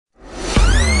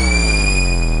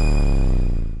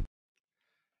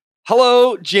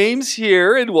Hello, James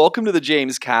here, and welcome to the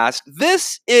James Cast.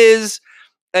 This is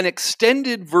an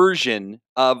extended version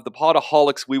of the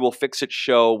Podaholics We Will Fix It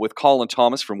show with Colin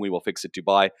Thomas from We Will Fix It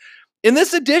Dubai. In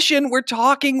this edition, we're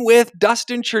talking with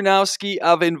Dustin Chernowski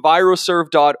of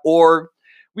Enviroserve.org.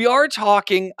 We are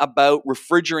talking about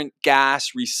refrigerant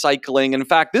gas recycling. In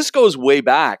fact, this goes way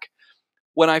back.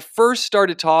 When I first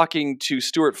started talking to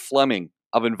Stuart Fleming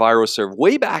of Enviroserve,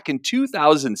 way back in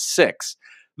 2006,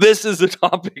 this is the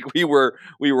topic we were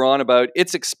on about.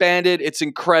 It's expanded. It's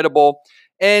incredible.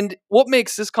 And what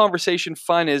makes this conversation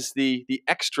fun is the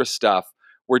extra stuff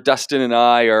where Dustin and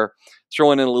I are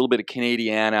throwing in a little bit of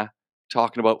Canadiana,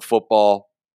 talking about football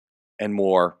and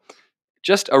more.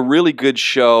 Just a really good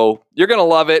show. You're going to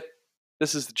love it.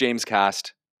 This is the James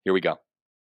Cast. Here we go.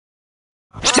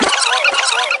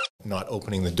 Not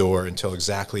opening the door until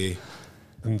exactly...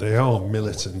 And they are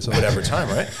militant. Whatever time,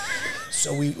 right?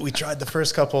 So we tried the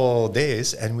first couple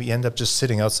days, and we end up just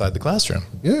sitting outside the classroom.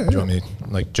 Yeah. Do you want me,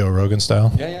 like Joe Rogan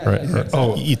style? Yeah.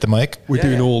 Oh, eat the mic? We're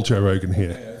doing all Joe Rogan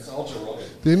here. It's all Joe Rogan.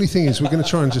 The only thing is we're going to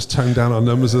try and just tone down our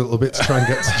numbers a little bit to try and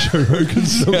get to Joe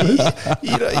Rogan's numbers.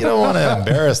 You don't want to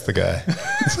embarrass the guy.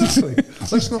 Seriously,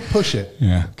 let's not push it.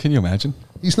 Yeah. Can you imagine?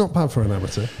 He's not bad for an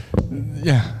amateur.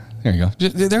 Yeah. There you go.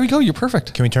 There we go. You're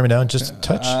perfect. Can we turn me down just a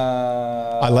touch?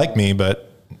 I like me, but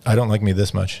I don't like me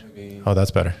this much. Oh,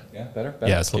 that's better. Yeah, better.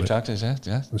 Yeah, it's a little talking.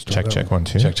 Yeah. Let's try that Check one. 1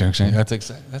 2. Check.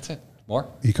 That's it. More. Are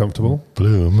you comfortable?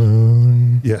 Blue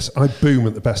moon. Yes, I boom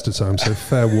at the best of times, so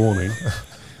fair warning.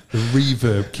 The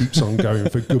reverb keeps on going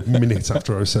for a good minute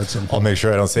after I said something. I'll make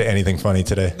sure I don't say anything funny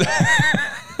today.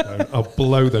 I'll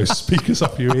blow those speakers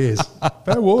up your ears.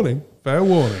 Fair warning. Fair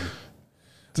warning.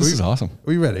 This is awesome.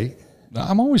 Are you ready?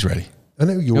 I'm always ready. I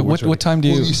know you're always ready. What time do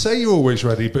you... Well, you say you're always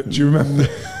ready, but do you remember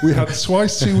we had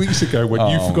twice 2 weeks ago when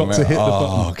you forgot to hit the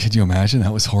button? Oh, could you imagine?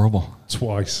 That was horrible.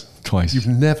 Twice. Twice.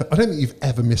 I don't think you've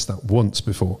ever missed that once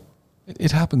before.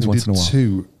 It happens once in a while.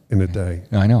 2 in a day.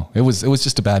 I know. It was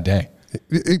just a bad day.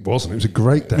 It wasn't. It was a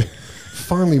great day.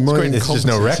 Finally, my There's just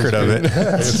no record of it.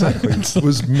 Yeah, exactly. It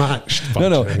was matched. By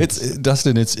No. James. It's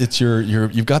Dustin. It's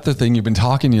you've got the thing. You've been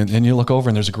talking, and you look over,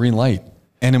 and there's a green light.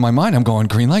 And in my mind, I'm going,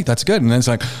 green light. That's good. And then it's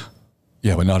like,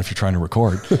 yeah, but not if you're trying to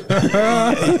record.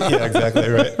 Yeah, exactly.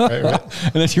 Right.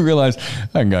 And then you realize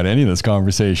I haven't got any of this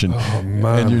conversation. Oh,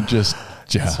 man. And you're just,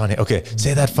 It's funny. Okay,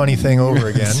 say that funny thing over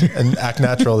again and act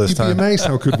natural this You'd time. be amazed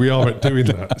how good we are at doing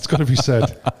that. It's got to be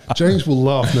said. James will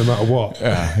laugh no matter what.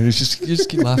 Yeah, you just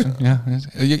keep laughing. Yeah,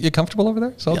 you comfortable over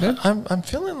there? It's all good. I'm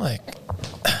feeling like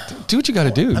Do what you got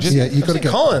to do. Just, Yeah, you got to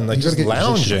get Colin, like you gotta just get your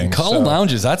position. lounging. Colin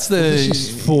lounges. That's This the.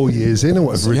 is 4 years in or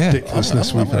whatever Yeah.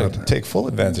 ridiculousness I'm we've gonna had. take full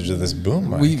advantage of this boom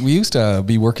mic. We used to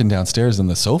be working downstairs in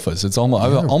the sofas. It's almost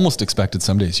I almost expected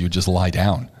some days you would just lie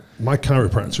down. My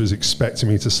chiropractor is expecting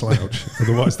me to slouch,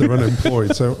 otherwise they're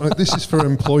unemployed. So this is for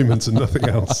employment and nothing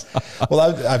else. Well,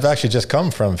 I've actually just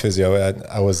come from physio.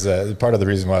 I was part of the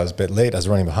reason why I was a bit late. I was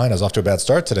running behind. I was off to a bad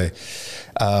start today.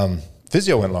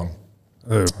 Physio went long.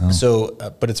 So,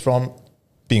 but it's from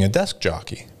being a desk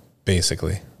jockey,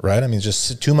 basically, right? I mean,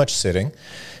 just too much sitting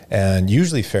and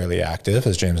usually fairly active,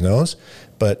 as James knows,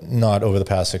 but not over the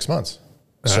past 6 months.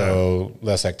 So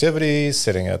less activity,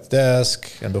 sitting at the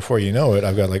desk, and before you know it,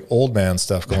 I've got like old man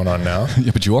stuff going on now.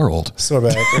 Yeah, but you are old. So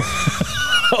back.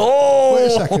 Wait a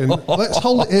second. Let's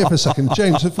hold it here for a second.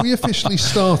 James, have we officially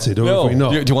started or have we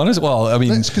not? Do you want to? Well, I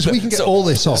mean, Because we can get all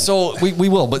this off. So we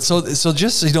will, but so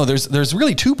just so you know, there's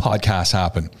really 2 podcasts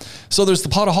happen. So there's the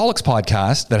Podaholics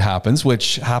podcast that happens,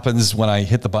 which happens when I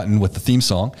hit the button with the theme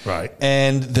song, Right.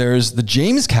 And there's the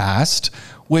James Cast,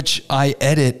 which I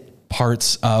edit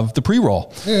parts of the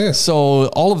pre-roll. Yeah. So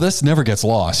all of this never gets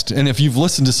lost. And if you've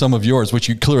listened to some of yours, which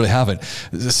you clearly haven't,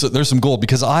 so there's some gold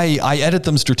because I edit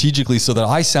them strategically so that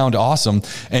I sound awesome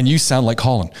and you sound like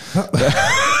Colin.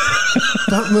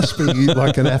 That must be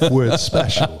like an F-word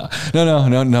special.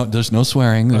 No. There's no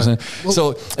swearing. There's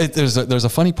a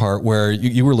funny part where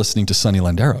you were listening to Sunny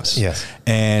Landeros. Yes.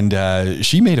 And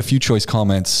she made a few choice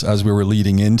comments as we were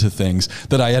leading into things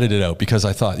that I edited out because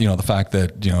I thought, the fact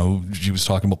that, she was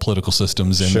talking about political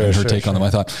systems and her take on them. I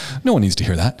thought, no one needs to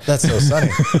hear that. That's so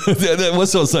sunny. That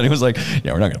was so sunny. It was like,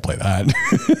 yeah, we're not going to play that.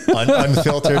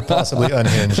 Unfiltered, possibly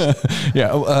unhinged.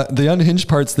 Yeah. The unhinged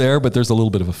part's there, but there's a little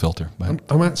bit of a filter. But.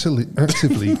 I'm actively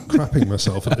crapping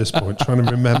myself at this point, trying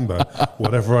to remember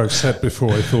whatever I've said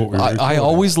before I thought we were I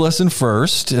always listen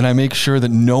first, and I make sure that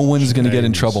no one's going to get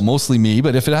in trouble, mostly me.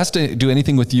 But if it has to do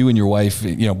anything with you and your wife,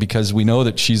 because we know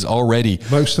that she's already...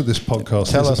 Most of this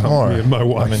podcast Tell is us about more. me and my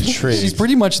wife. I'm intrigued. She's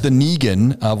pretty much the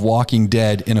Negan of Walking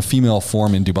Dead in a female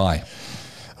form in Dubai.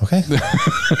 Okay.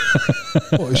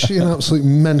 What, is she an absolute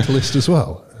mentalist as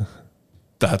well?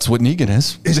 That's what Negan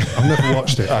is. I've never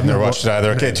watched it. I've never watched it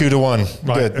either. Okay, 2-1.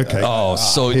 Right, Good. okay. Oh,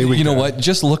 so Here we you know go. what?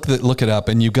 Just look it up,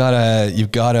 and you've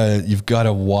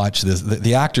gotta watch this.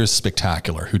 The actor is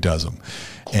spectacular who does them,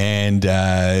 and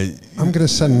I'm going to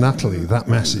send Natalie that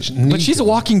message. but she's a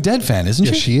Walking Dead fan, isn't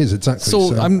Yeah, she? she is, exactly.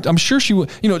 So, So- I'm sure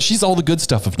she's all the good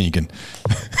stuff of Negan.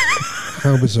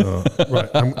 How bizarre. Right,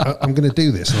 I'm going to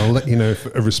do this, and I'll let you know if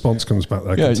a response comes back. That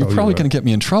I Yeah, can tell you're probably you going to get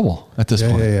me in trouble at this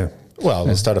about. point. Yeah. Well,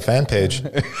 we'll start a fan page.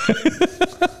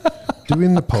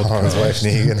 Doing the Colin's wife,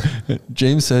 podcast. Negan.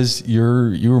 James says you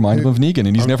remind him of Negan,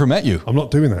 and he's never met you. I'm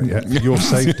not doing that yet for your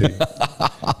safety.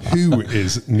 Who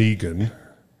is Negan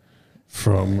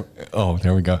from? Oh,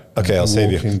 there we go. Okay, I'll save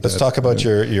you. Walking Let's Dead. talk about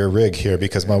your rig here,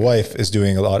 because my wife is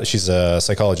doing a lot. She's a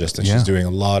psychologist, and Yeah. she's doing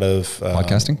a lot of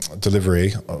Podcasting?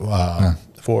 delivery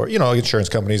for insurance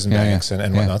companies and Yeah, banks and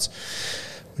yeah. whatnots.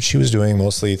 She was doing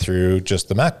mostly through just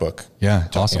the MacBook. Yeah,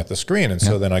 talking awesome. at the screen, and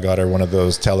so then I got her one of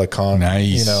those telecom,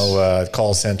 Nice.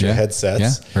 call center Yeah, headsets.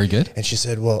 yeah, very good. And she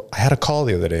said, "Well, I had a call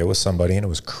the other day with somebody, and it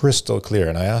was crystal clear."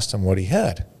 And I asked him what he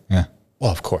had. Yeah, Well,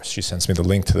 of course, she sends me the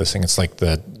link to this thing. It's like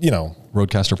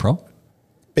Rodecaster Pro.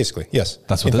 basically, yes.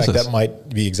 That's what in this fact, is. That might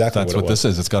be exactly That's what what it was.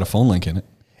 this is. It's got a phone link in it.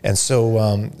 And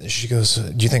so she goes,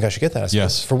 "Do you think I should get that?" I said,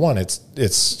 Yes. For one, it's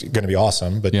going to be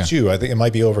awesome. But Yeah. 2, I think it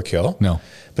might be overkill. No.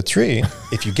 But 3,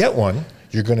 if you get one,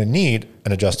 you're going to need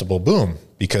an adjustable boom,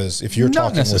 because if you're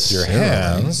Not talking with your necessarily.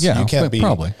 hands, Yeah, you can't but be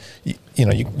probably.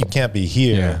 You can't be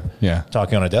here Yeah.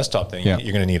 talking on a desktop thing. Yeah.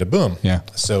 You're going to need a boom. Yeah.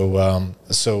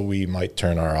 So we might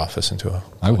turn our office into a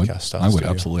podcast style I would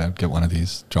studio. absolutely. I'd get one of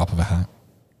these. Drop of a hat.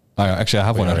 I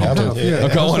have one at already home have too. it. Yeah.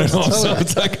 I've got one at home, Tell so her.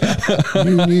 it's like.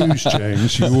 New news,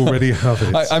 James. You already have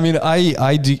it. I mean,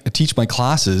 I teach my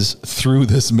classes through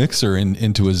this mixer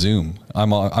into a Zoom.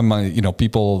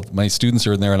 My students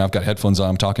are in there, and I've got headphones on.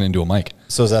 I'm talking into a mic.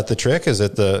 So is that the trick? Is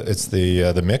it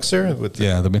the mixer with the,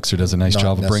 Yeah, the mixer does a nice Not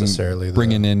job of necessarily the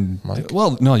bringing in. mic?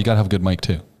 Well, no, you got to have a good mic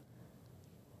too.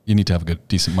 You need to have a good,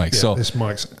 decent mic. Yeah, so this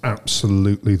mic's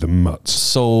absolutely the mutts.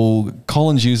 So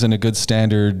Colin's using a good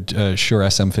standard Shure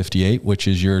SM58, which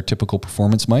is your typical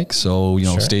performance mic. So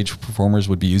Sure. stage performers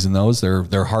would be using those.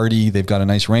 They're hardy. They've got a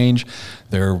nice range.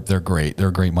 They're great. They're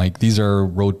a great mic. These are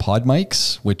Rode Pod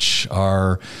mics, which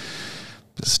are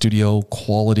studio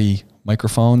quality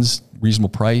microphones, reasonable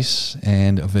price,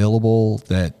 and available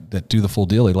that do the full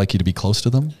deal. They'd like you to be close to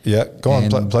them. Yeah, go on,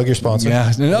 And- plug your sponsor.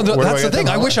 Yeah, no, Where do that's the get thing.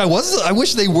 them? I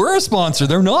wish they were a sponsor.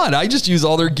 They're not. I just use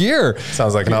all their gear.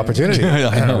 Sounds like an opportunity.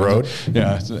 I know. Road.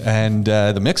 Yeah, and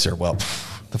the mixer. Well,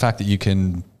 the fact that you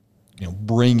can,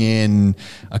 bring in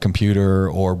a computer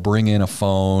or bring in a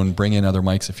phone, bring in other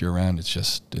mics if you're around.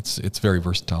 It's very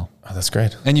versatile, Oh, that's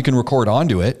great. and you can record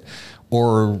onto it,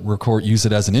 or use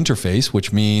it as an interface.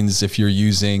 Which means if you're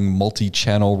using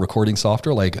multi-channel recording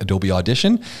software like Adobe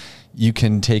Audition, you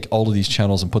can take all of these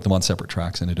channels and put them on separate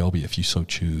tracks in Adobe if you so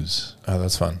choose, Oh,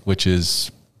 that's fun. which is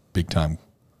big time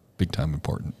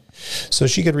important. So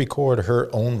she could record her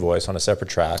own voice on a separate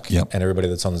track, Yep. and everybody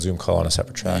that's on the Zoom call on a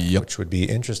separate track, Yep. which would be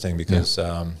interesting because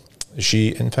she,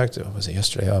 in fact, was it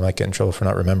yesterday? I might get in trouble for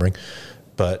not remembering,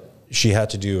 but she had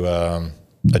to do a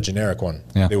generic one.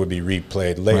 Yeah. It would be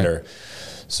replayed later.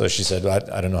 So she said,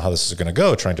 I don't know how this is going to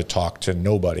go, trying to talk to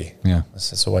nobody. Yeah. I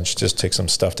said, so why don't you just take some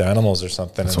stuffed animals or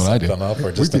something and what I set do. them up, or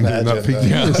We've just been doing that for imagine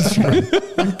years.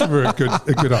 You give her a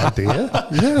good idea.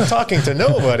 Yeah, talking to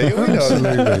nobody. We know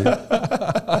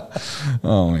that. absolutely.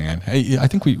 Oh man, hey, I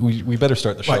think we better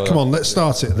start the show. Right, come on, let's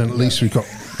start it. Then at least we've got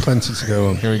plenty to go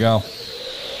on. Here we go.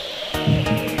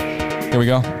 Here we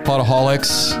go.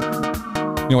 Podaholics.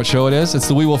 You know what show it is? It's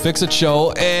the We Will Fix It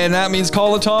show, and that means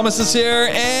Colin Thomas is here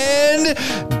and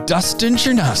Dustin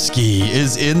Chernowski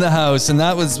is in the house. And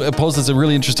that was posed as a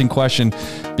really interesting question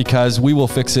because We Will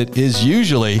Fix It is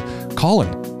usually Colin,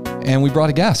 and we brought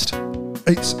a guest.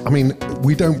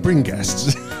 We don't bring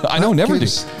guests. I know, never do.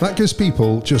 That gives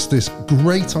people just this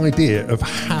great idea of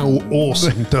how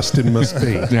awesome Dustin must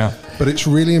be. Yeah. But it's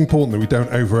really important that we don't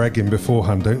over-egg him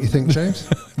beforehand, don't you think, James?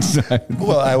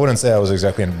 Well, I wouldn't say I was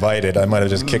exactly invited. I might have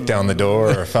just kicked down the door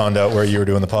or found out where you were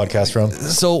doing the podcast from.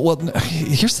 So, well,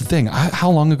 here's the thing. How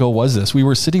long ago was this? We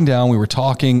were sitting down, we were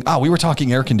talking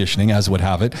air conditioning, as would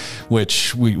have it,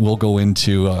 which we will go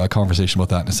into a conversation about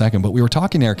that in a second. But we were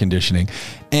talking air conditioning,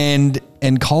 and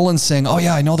Colin's saying, "Oh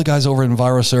yeah, I know the guys over at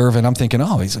EnviroServe," and I'm thinking,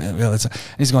 "Oh, he's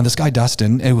going, this guy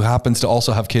Dustin, who happens to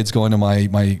also have kids going to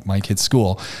my kid's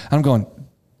school," and I'm going,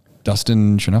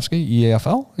 Dustin Chernovsky,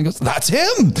 EAFL? He goes, that's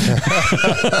him.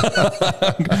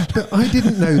 But I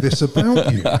didn't know this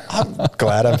about you. I'm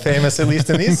glad I'm famous, at least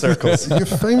in these circles. You're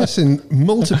famous in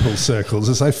multiple circles,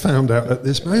 as I found out at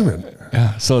this moment.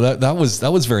 Yeah, so that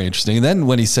was very interesting. And then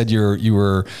when he said you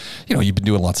were, you've been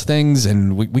doing lots of things,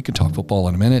 and we could talk football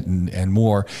in a minute and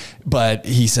more, but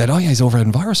he said, oh yeah, he's over at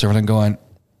EnviroServe, and I'm going,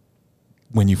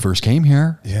 when you first came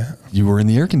here, yeah, you were in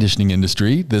the air conditioning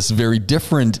industry, this very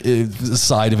different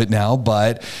side of it now,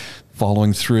 but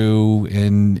following through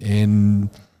in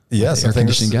air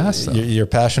conditioning gas stuff. Your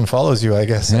passion follows you, I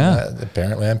guess. Yeah. And,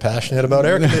 apparently I'm passionate about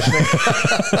air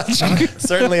conditioning.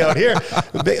 Certainly out here.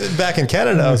 Back in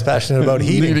Canada, I was passionate about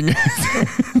heating.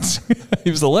 He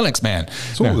was the Linux man.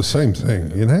 It's all the same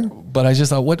thing, But I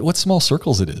just thought, what small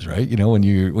circles it is, right? When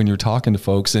you're talking to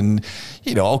folks, and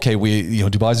okay,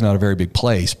 Dubai's not a very big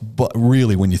place, but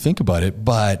really when you think about it,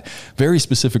 but very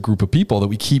specific group of people that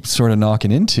we keep sort of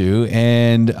knocking into,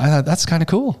 and I thought that's kind of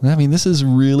cool. I mean, this is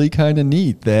really kind of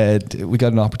neat that we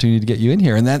got an opportunity to get you in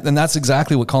here, and that's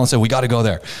exactly what Colin said. We got to go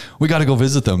there. We got to go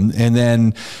visit them, and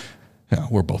then. Yeah,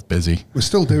 we're both busy. We're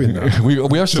still doing that. we are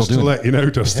still doing it. Just to let you know,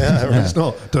 Dustin. Yeah. It's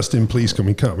not, Dustin, please come.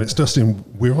 It's Dustin,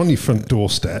 we're on your front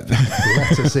doorstep.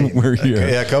 Let us in. We're here.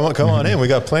 Okay, yeah, come on in. We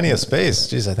got plenty of space.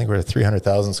 Jeez, I think we're at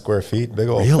 300,000 square feet. Big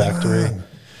old factory.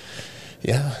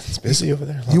 Yeah, it's busy over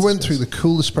there. You went through the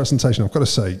coolest presentation. I've got to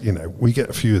say, we get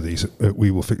a few of these. We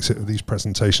will fix it. These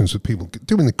presentations with people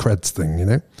doing the creds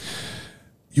thing,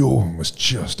 Your one was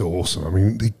just awesome. I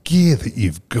mean, the gear that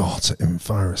you've got at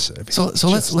EnviroServe. So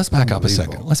let's back up a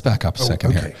second. Let's back up a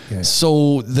second here. Yeah.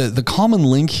 So the common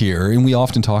link here, and we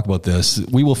often talk about this,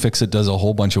 We Will Fix It does a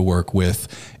whole bunch of work with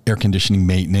air conditioning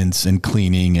maintenance and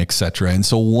cleaning, etc. And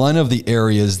so one of the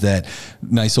areas that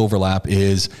nice overlap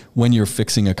is when you're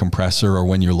fixing a compressor or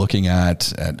when you're looking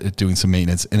at doing some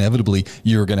maintenance, inevitably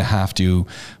you're going to have to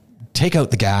take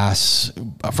out the gas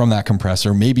from that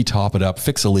compressor, maybe top it up,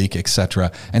 fix a leak,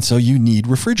 etc. And so you need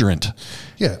refrigerant.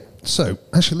 Yeah. So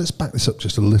actually, let's back this up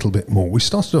just a little bit more. We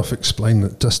started off explaining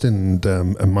that Dustin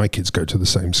and my kids go to the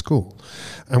same school.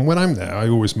 And when I'm there, I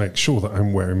always make sure that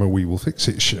I'm wearing my We Will Fix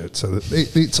It shirt, so that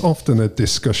it's often a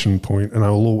discussion point, and I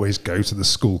will always go to the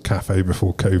school cafe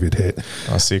before COVID hit.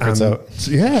 Our secret's out.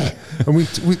 Yeah. And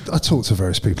I talk to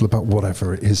various people about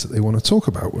whatever it is that they want to talk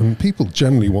about. And people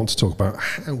generally want to talk about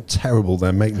how terrible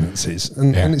their maintenance is.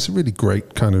 And it's a really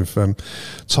great kind of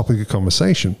topic of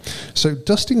conversation. So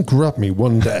Dustin grabbed me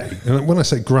one day. And when I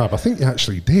say grab, I think he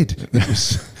actually did. It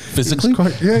was physically?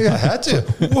 I had to.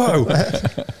 Whoa.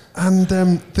 And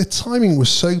the timing was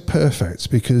so perfect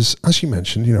because, as you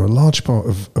mentioned, a large part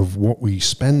of what we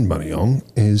spend money on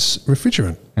is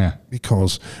refrigerant. Yeah.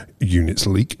 Because units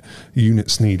leak,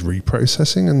 units need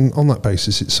reprocessing, and on that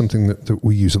basis, it's something that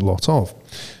we use a lot of.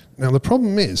 Now, the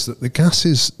problem is that the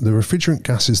refrigerant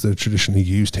gases that are traditionally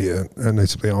used here,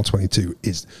 notably R22,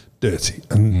 is dirty.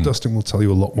 And Dustin will tell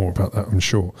you a lot more about that, I'm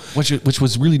sure. Which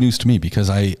was really news to me because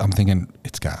I'm thinking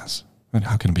it's gas. And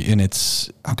how can it be? And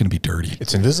how can it be dirty?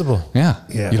 It's invisible. Yeah.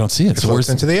 You don't see it. So where's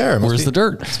into the air? Where's the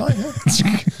dirt? It's fine.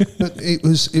 Yeah. But it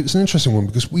was an interesting one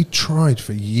because we tried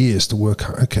for years to work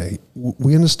out, okay,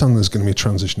 we understand there's going to be a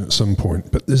transition at some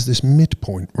point, but there's this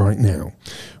midpoint right now,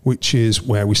 which is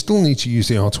where we still need to use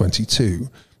the R22,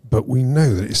 but we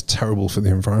know that it's terrible for the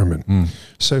environment.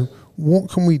 So what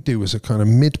can we do as a kind of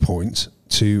midpoint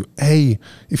to,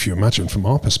 if you imagine from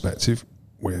our perspective,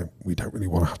 where we don't really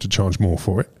want to have to charge more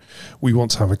for it, we want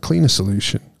to have a cleaner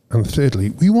solution. And thirdly,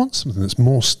 we want something that's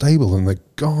more stable than the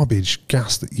garbage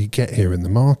gas that you get here in the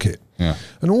market. Yeah.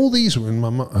 And all these were in my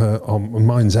on my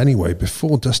minds anyway,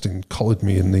 before Dustin collared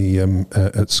me in the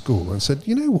at school and said,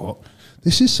 you know what?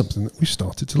 This is something that we've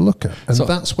started to look at. And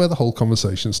that's where the whole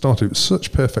conversation started. It was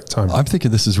such perfect timing. I'm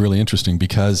thinking this is really interesting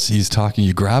because he's talking,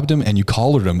 you grabbed him and you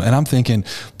collared him. And I'm thinking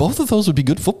both of those would be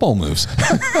good football moves.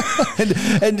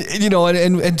 and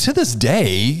to this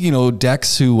day,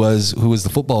 Dex, who was the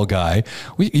football guy,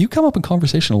 you come up in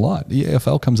conversation a lot. The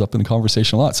AFL comes up in the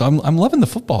conversation a lot. So I'm loving the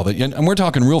football and we're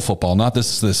talking real football, not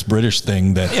this British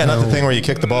thing that. Yeah, not the thing where you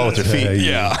kick the ball with your feet.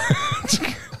 Yeah.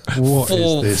 What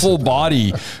is this? Full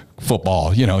body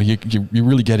football. You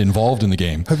really get involved in the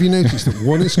game. Have you noticed that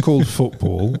one is called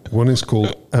football, one is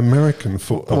called American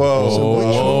football?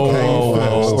 Whoa.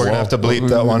 We're going to have to bleep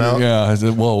that one out. Yeah.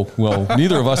 Well,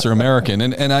 neither of us are American.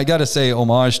 And I got to say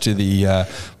homage to the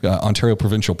Ontario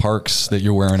Provincial Parks that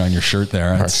you're wearing on your shirt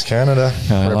there. Parks Canada,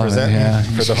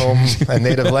 representing for the home and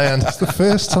native land. It's the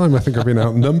first time I think I've been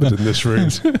outnumbered in this room.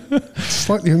 It's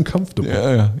slightly uncomfortable.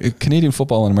 Yeah. Canadian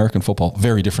football and American football,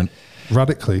 very different.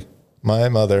 Radically. My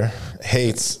mother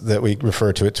hates that we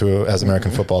refer to it as American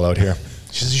football out here.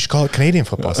 She says, you should call it Canadian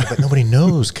football. I said, but nobody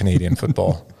knows Canadian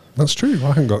football. That's true. I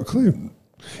haven't got a clue.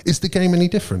 Is the game any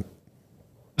different?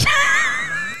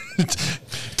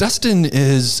 Dustin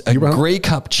is a Grey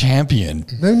Cup champion.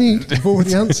 No need. You've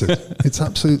already answered. It's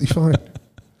absolutely fine.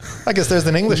 I guess there's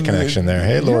an English connection there.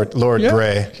 Hey, Lord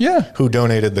Grey, who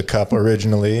donated the cup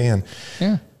originally. And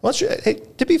well, hey,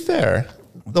 to be fair,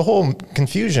 the whole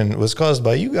confusion was caused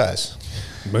by you guys.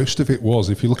 Most of it was,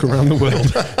 if you look around the world.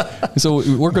 So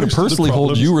we're going to personally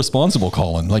hold you responsible,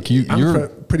 Colin. Like you're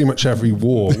pretty much every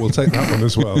war. We'll take that one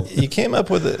as well. You came up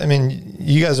with it. I mean,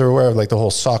 you guys are aware of like the whole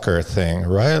soccer thing,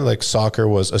 right? Like soccer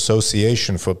was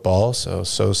association football. So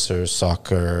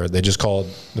soccer, the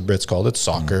Brits called it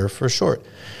soccer for short.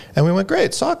 And we went,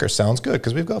 great, soccer sounds good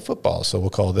because we've got football. So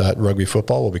we'll call that rugby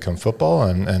football will become football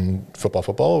and football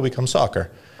will become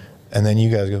soccer. And then you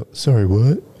guys go, sorry,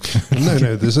 what?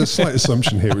 No, there's a slight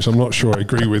assumption here, which I'm not sure I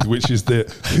agree with, which is that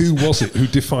who was it who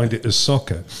defined it as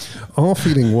soccer? Our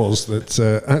feeling was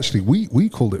that actually we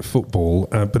called it football,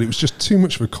 but it was just too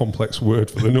much of a complex word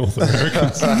for the North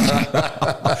Americans.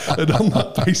 And on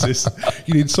that basis,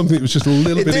 you need something that was just a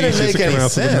little bit easier to come out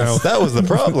of the mouth. That was the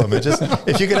problem. It just,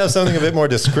 if you could have something a bit more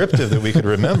descriptive that we could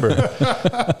remember.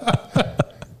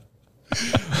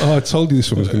 Oh, I told you this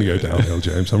one was going to go downhill,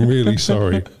 James. I'm really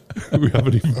sorry. We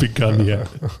haven't even begun yet.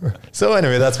 So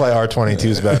anyway, that's why R22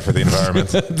 is bad for the environment.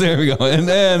 There we go. And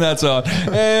that's on.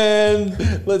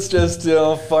 And let's just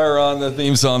fire on the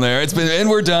theme song there. And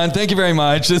we're done. Thank you very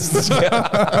much.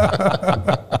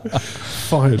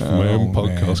 Fired from my own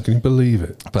podcast. Man. Can you believe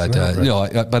it? But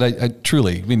I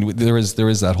truly, I mean, there is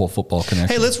that whole football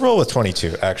connection. Hey, let's roll with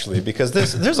 22 actually, because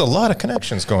there's a lot of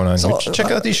connections going on. So,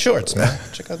 check out these shorts, man.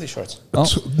 Check out these shorts.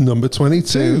 Number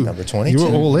 22. Number 22. You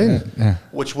were all in. Yeah.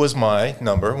 Which was my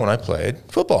number when I played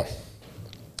football.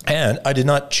 And I did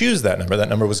not choose that number. That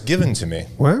number was given to me.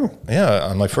 Wow. Yeah,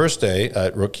 on my first day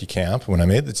at rookie camp, when I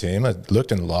made the team, I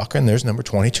looked in the locker and there's number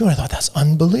 22. And I thought, that's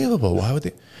unbelievable. Why would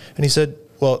they? And he said,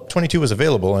 well, 22 was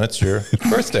available and it's your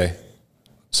birthday,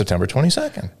 September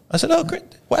 22nd. I said, oh, great.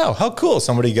 Wow, how cool.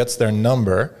 Somebody gets their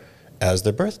number as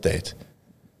their birth date.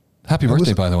 Happy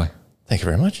birthday, by the way. Thank you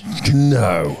very much.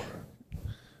 No.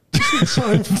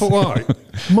 Time polite.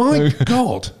 My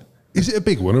God. Is it a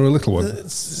big one or a little one?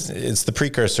 It's the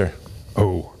precursor.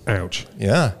 Oh, ouch.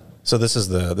 Yeah. So this is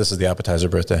the appetizer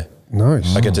birthday.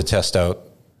 Nice. I get to test out.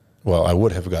 Well, I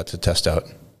would have got to test out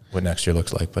what next year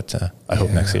looks like, but I hope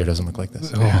next year doesn't look like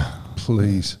this. Oh,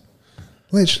 please.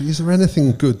 Literally, is there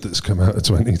anything good that's come out of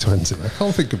 2020? I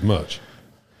can't think of much.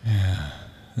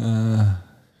 Yeah.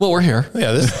 Well, we're here.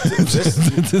 Yeah, this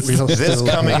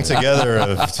coming together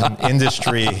of some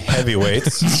industry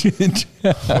heavyweights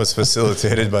was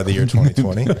facilitated by the year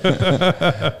 2020.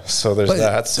 So there's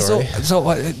that. Sorry. So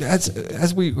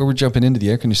as we were jumping into the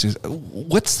air conditioning,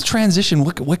 what's the transition?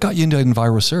 What got you into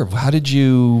EnviroServe? How did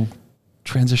you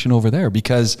transition over there?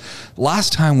 Because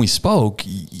last time we spoke,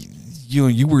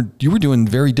 you were doing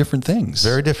very different things.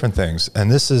 Very different things. And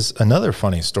this is another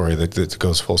funny story that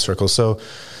goes full circle. So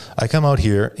I come out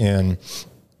here in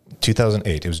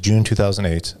 2008. It was June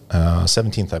 2008,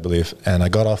 17th, I believe. And I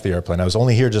got off the airplane. I was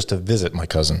only here just to visit my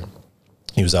cousin.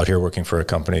 He was out here working for a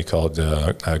company called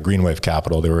Greenwave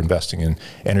Capital. They were investing in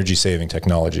energy-saving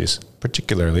technologies,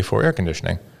 particularly for air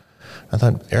conditioning. I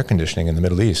thought, air conditioning in the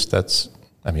Middle East, I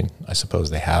suppose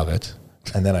they have it.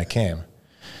 And then I came.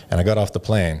 And I got off the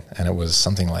plane, and it was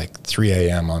something like 3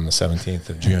 a.m. on the 17th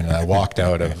of June. And I walked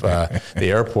out of the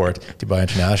airport, Dubai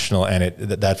International, and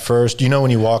that first, when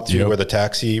you walk through where the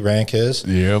taxi rank is?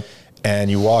 Yep.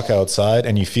 And you walk outside,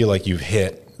 and you feel like you've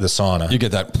hit the sauna. You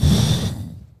get that.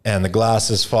 And the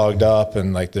glasses fogged up,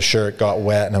 and like the shirt got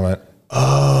wet, and I went,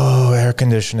 oh, air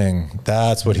conditioning.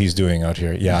 That's what he's doing out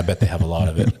here. Yeah, I bet they have a lot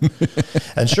of it.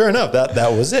 And sure enough,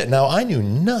 that was it. Now, I knew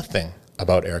nothing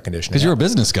about air conditioning. Because you're a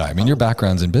business guy. I mean, your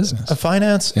background's in business.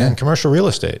 Finance and commercial real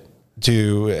estate.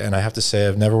 And I have to say,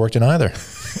 I've never worked in either.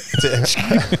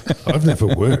 I've never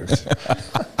worked.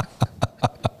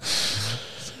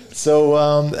 So,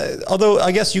 although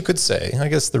I guess you could say,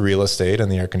 the real estate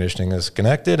and the air conditioning is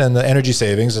connected, and the energy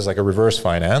savings is like a reverse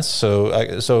finance.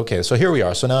 So here we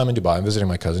are. So now I'm in Dubai. I'm visiting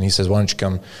my cousin. He says, why don't you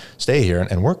come stay here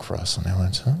and work for us? And I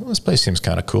went, well, this place seems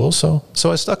kind of cool. So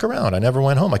I stuck around. I never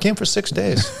went home. I came for 6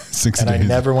 days. 6 days. I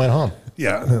never went home.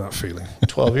 Yeah, I know that feeling.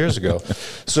 12 years ago.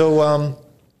 So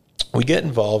we get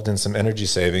involved in some energy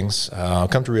savings.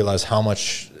 Come to realize how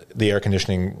much the air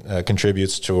conditioning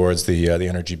contributes towards the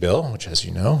energy bill, which, as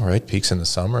you know, right, peaks in the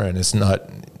summer, and it's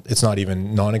not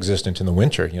even non-existent in the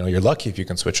winter. You're lucky if you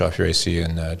can switch off your AC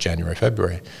in January,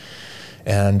 February,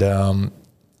 and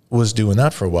was doing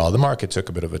that for a while. The market took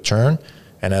a bit of a turn,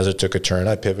 and as it took a turn,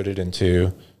 I pivoted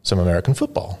into some American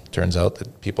football. Turns out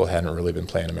that people hadn't really been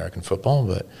playing American football,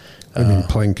 but I've been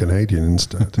playing Canadian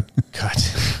instead. God.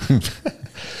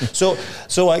 So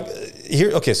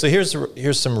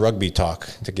here's some rugby talk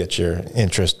to get your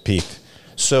interest peaked.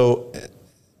 So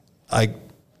I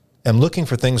am looking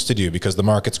for things to do because the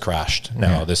market's crashed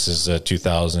now. Yeah. This is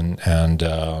 2000 and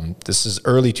this is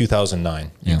early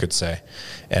 2009, you could say,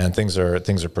 and things are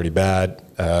pretty bad.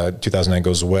 2009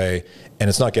 goes away, and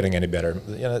it's not getting any better.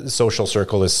 The social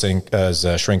circle is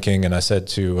shrinking, and I said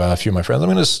to a few of my friends,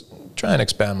 I'm going to try and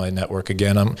expand my network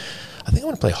again. I think I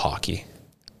want to play hockey.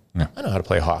 Yeah. I know how to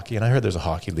play hockey, and I heard there's a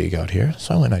hockey league out here,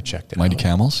 so I went and I checked it Mighty out.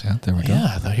 Camels, yeah, there we go. Yeah,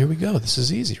 I thought, here we go. This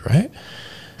is easy, right?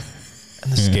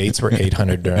 And the skates were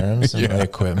 800 dirhams, and my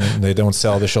equipment. They don't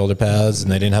sell the shoulder pads,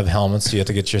 and they didn't have helmets, so you have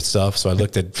to get your stuff. So I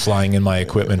looked at flying in my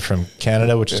equipment from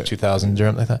Canada, which is 2,000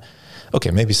 dirhams. I thought,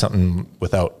 okay, maybe something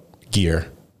without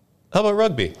gear. How about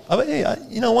rugby? Hey,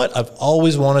 you know what? I've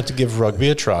always wanted to give rugby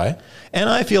a try, and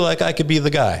I feel like I could be the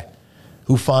guy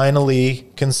who finally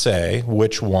can say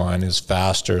which one is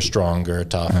faster, stronger,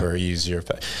 tougher, easier,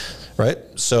 right?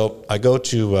 So I go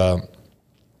to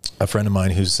a friend of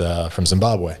mine who's from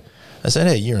Zimbabwe. I said,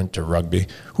 hey, you're into rugby.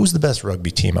 Who's the best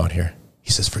rugby team out here? He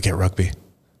says, forget rugby.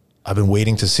 I've been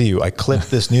waiting to see you. I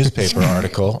clipped this newspaper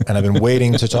article, and I've been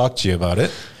waiting to talk to you about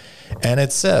it. And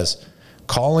it says,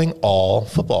 calling all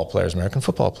football players, American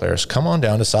football players, come on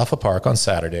down to Safa Park on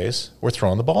Saturdays. We're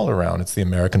throwing the ball around. It's the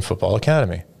American Football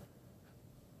Academy.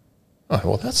 Oh,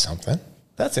 well, that's something.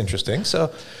 That's interesting.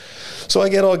 So I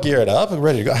get all geared up and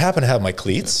ready to go. I happen to have my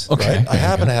cleats. Okay. Right? I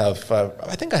happen to have,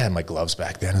 I think I had my gloves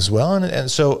back then as well.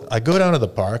 And so I go down to the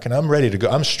park and I'm ready to go.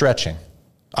 I'm stretching.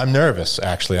 I'm nervous,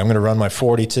 actually. I'm going to run my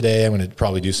 40 today. I'm going to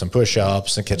probably do some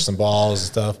push-ups and catch some balls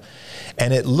and stuff.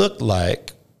 And it looked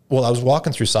like, well, I was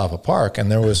walking through Safa Park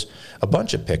and there was a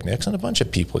bunch of picnics and a bunch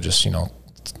of people just,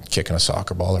 kicking a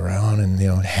soccer ball around and,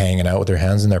 hanging out with their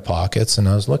hands in their pockets. And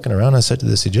I was looking around and I said to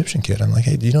this Egyptian kid, I'm like,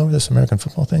 hey, do you know where this American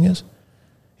football thing is?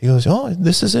 He goes, oh,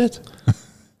 this is it.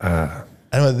 And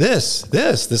I went,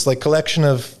 this like collection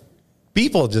of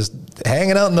people just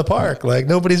hanging out in the park. Like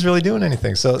nobody's really doing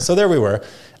anything. So there we were.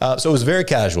 So it was very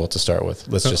casual to start with.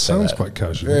 Let's just say that. Sounds quite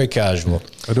casual. Very casual.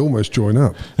 I'd almost join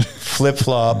up.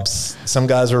 Flip-flops. Some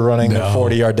guys were running a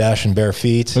 40-yard dash in bare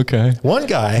feet. Okay. One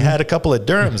guy had a couple of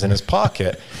dirhams in his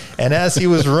pocket, and as he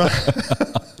was running...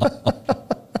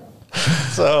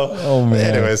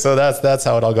 Anyway, so that's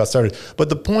how it all got started. But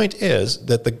the point is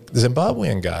that the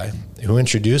Zimbabwean guy who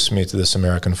introduced me to this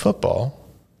American football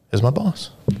is my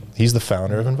boss. He's the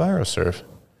founder of EnviroServe.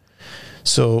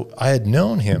 So I had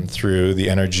known him through the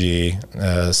energy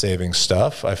saving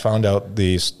stuff. I found out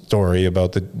the story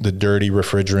about the dirty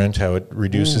refrigerant, how it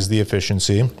reduces the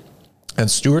efficiency.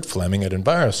 And Stuart Fleming at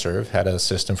EnviroServe had a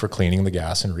system for cleaning the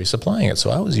gas and resupplying it.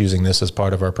 So I was using this as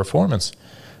part of our performance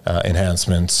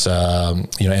enhancements,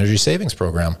 energy savings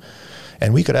program.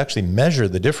 And we could actually measure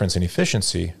the difference in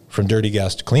efficiency from dirty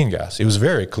gas to clean gas. It was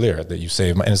very clear that you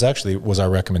save money. And it actually was our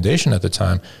recommendation at the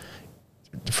time.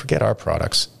 Forget our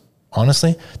products.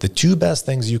 Honestly, the two best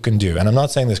things you can do, and I'm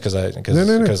not saying this because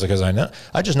I know,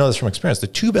 I just know this from experience. The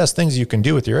two best things you can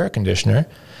do with your air conditioner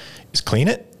is clean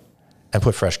it and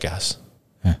put fresh gas.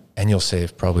 Yeah. And you'll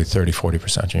save probably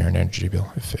 30-40% in your energy bill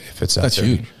if it's that. That's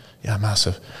huge. Yeah,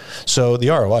 massive. So the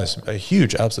ROI is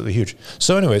huge, absolutely huge.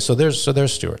 So anyway, so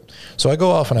there's Stuart. So I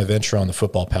go off and I venture on the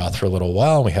football path for a little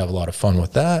while. And we have a lot of fun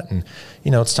with that, and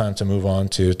it's time to move on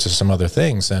to some other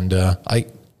things. And I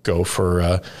go for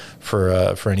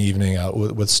an evening out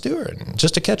with Stuart,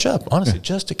 just to catch up. Honestly,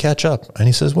 just to catch up. And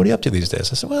he says, "What are you up to these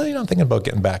days?" I said, "Well, I'm thinking about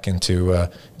getting back into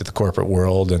the corporate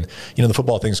world, and the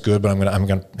football thing's good, but I'm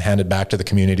gonna hand it back to the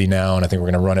community now, and I think we're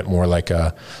gonna run it more like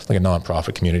a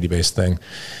nonprofit community based thing."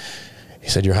 He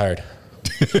said, "You're hired."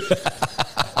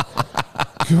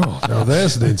 God, now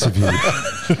there's an interview.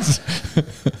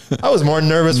 I was more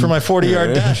nervous for my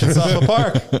 40-yard dash in Safa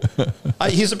Park.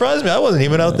 He surprised me. I wasn't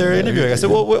even out there interviewing. I said,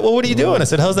 well, what are you doing? I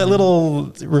said, how's that little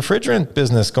refrigerant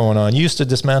business going on? You used to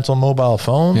dismantle mobile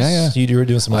phones. Yeah. You were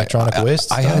doing some electronic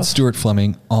waste I had Stuart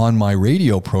Fleming on my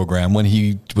radio program when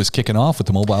he was kicking off with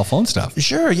the mobile phone stuff.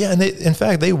 Sure, yeah. And in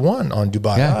fact, they won on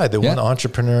Dubai Eye. They won the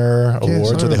Entrepreneur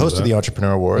Awards, or they hosted the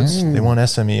Entrepreneur Awards. They won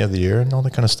SME of the Year and all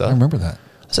that kind of stuff. I remember that.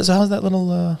 I said, so how's that little,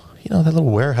 that little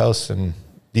warehouse and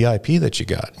DIP that you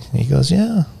got? And he goes,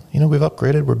 yeah, we've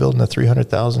upgraded. We're building a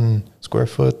 300,000 square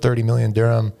foot, 30 million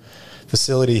dirham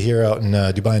facility here out in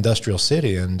Dubai Industrial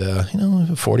City. And,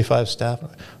 45 staff.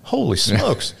 Holy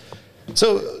smokes.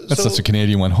 So that's such a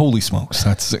Canadian one. Holy smokes.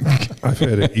 That's I've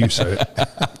heard it. You say it.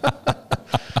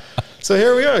 So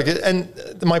here we are. And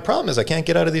my problem is I can't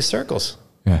get out of these circles.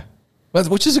 Yeah.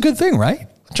 Which is a good thing, right?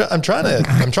 I'm trying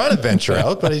to venture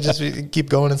out, but we keep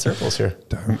going in circles here.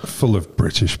 Full of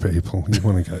British people. You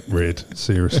want to get rid.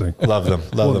 Seriously. Love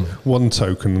them. One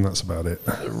token, and that's about it.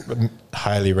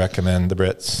 Highly recommend the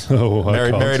Brits. Oh,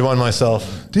 married one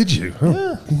myself. Did you?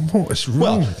 Yeah. What is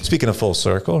wrong? Well, speaking of full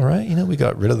circle, right? We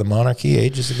got rid of the monarchy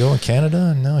ages ago in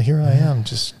Canada, and now here I am,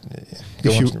 just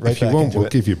if you want, we'll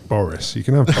give you Boris. You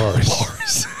can have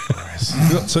Boris.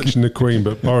 Not touching the Queen,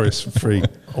 but Boris for free.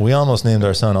 We almost named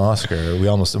our son Oscar.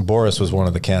 Boris was one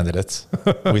of the candidates.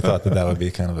 We thought that would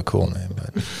be kind of a cool name,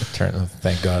 but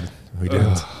thank God we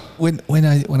didn't. When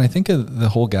I think of the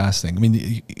whole gas thing, I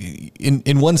mean,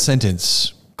 in one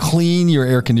sentence, clean your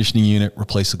air conditioning unit,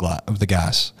 replace the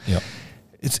gas. Yep.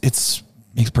 It's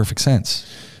makes perfect sense.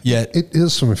 Yet it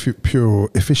is from a pure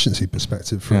efficiency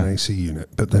perspective for an AC unit,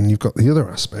 but then you've got the other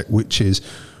aspect, which is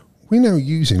we're now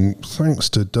using, thanks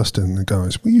to Dustin and the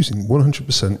guys, we're using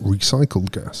 100%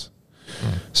 recycled gas.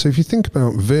 So if you think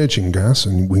about virgin gas,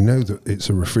 and we know that it's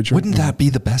a refrigerant. Wouldn't that be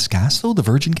the best gas, though, the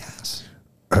virgin gas?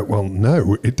 Well,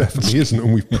 no, it definitely isn't,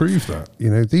 and we've proved that.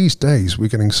 These days we're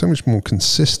getting so much more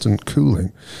consistent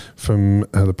cooling from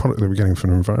the product that we're getting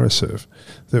from Enviroserve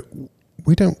that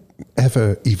we don't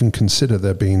ever even consider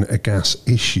there being a gas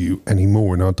issue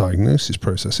anymore in our diagnosis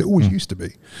process. It always used to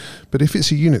be. But if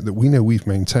it's a unit that we know we've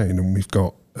maintained and we've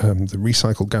got the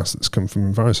recycled gas that's come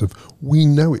from Enviroserve, we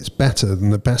know it's better than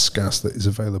the best gas that is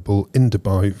available in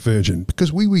Dubai Virgin,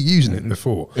 because we were using it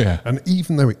before. Yeah. And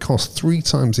even though it cost 3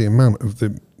 times the amount of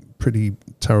the pretty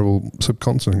terrible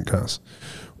subcontinent gas,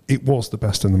 it was the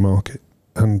best in the market.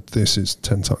 And this is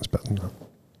 10 times better than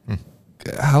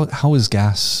that. How is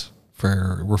gas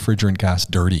for refrigerant gas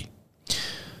dirty?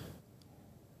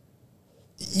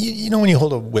 When you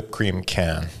hold a whipped cream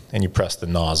can and you press the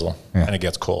nozzle and it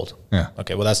gets cold. Yeah.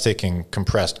 Okay. Well, that's taking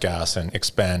compressed gas and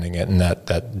expanding it, and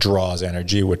that draws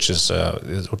energy, which is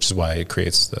why it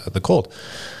creates the cold.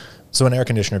 So an air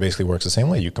conditioner basically works the same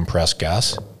way. You compress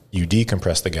gas, you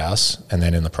decompress the gas, and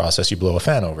then in the process you blow a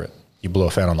fan over it. You blow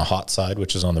a fan on the hot side,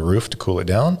 which is on the roof, to cool it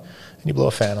down, and you blow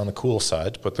a fan on the cool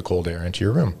side to put the cold air into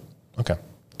your room. Okay.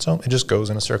 So it just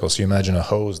goes in a circle. So you imagine a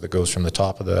hose that goes from the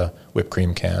top of the whipped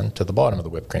cream can to the bottom of the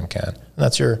whipped cream can. And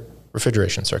that's your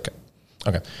refrigeration circuit.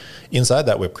 Okay. Inside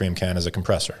that whipped cream can is a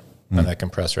compressor. And that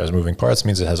compressor has moving parts,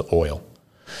 means it has oil.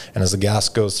 And as the gas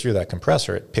goes through that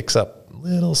compressor, it picks up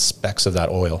little specks of that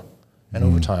oil. And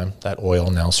over time, that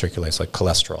oil now circulates like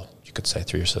cholesterol, you could say,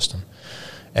 through your system.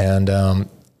 And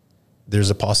there's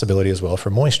a possibility as well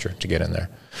for moisture to get in there.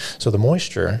 So the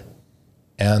moisture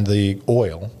and the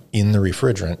oil in the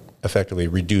refrigerant effectively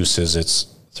reduces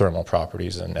its thermal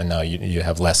properties, and now you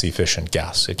have less efficient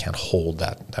gas. It can't hold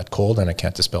that cold, and it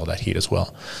can't dispel that heat as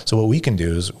well. So what we can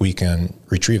do is we can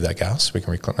retrieve that gas. We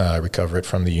can recover it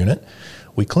from the unit.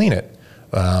 We clean it.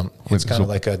 It's kind of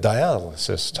like a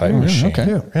dialysis type machine.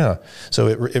 Okay. Yeah. So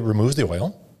it removes the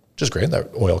oil, which is great.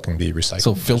 That oil can be recycled.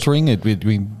 So filtering it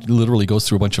literally goes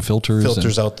through a bunch of filters.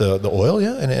 Filters out the oil,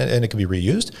 yeah, and it can be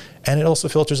reused. And it also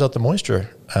filters out the moisture,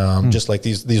 just like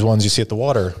these ones you see at the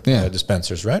water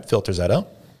dispensers, right? Filters that out.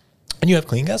 And you have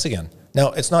clean gas again. Now,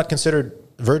 it's not considered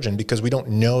virgin because we don't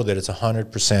know that it's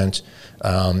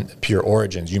 100% pure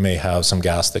origins. You may have some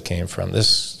gas that came from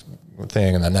this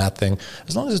thing and then that thing.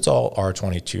 As long as it's all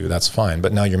R22, that's fine.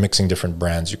 But now you're mixing different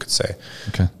brands, you could say.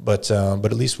 Okay. But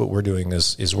at least what we're doing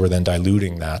is we're then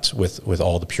diluting that with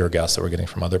all the pure gas that we're getting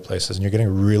from other places, and you're getting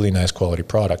a really nice quality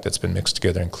product that's been mixed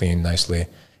together and cleaned nicely.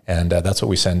 And that's what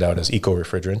we send out as eco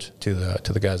refrigerant to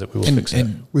the guys that we will fix it.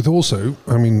 With also,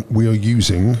 we are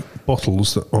using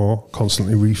bottles that are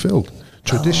constantly refilled.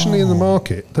 Traditionally in the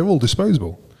market, they're all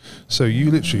disposable. So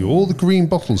you literally, all the green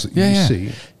bottles that you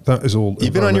see, that is all.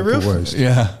 You've been on your roof? Waste.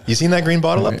 Yeah. You seen that green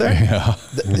bottle up there? Yeah.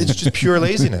 It's just pure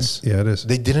laziness. Yeah, it is.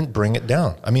 They didn't bring it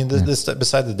down. I mean, this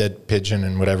beside the dead pigeon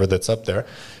and whatever that's up there,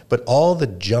 but all the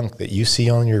junk that you see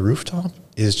on your rooftop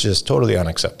is just totally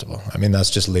unacceptable. I mean, that's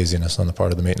just laziness on the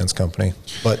part of the maintenance company.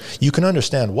 But you can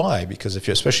understand why, because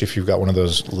especially if you've got one of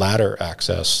those ladder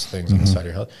access things on the side of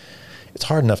your house, it's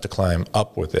hard enough to climb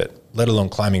up with it, let alone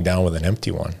climbing down with an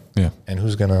empty one. Yeah. And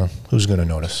who's gonna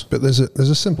notice? But there's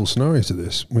a simple scenario to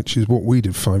this, which is what we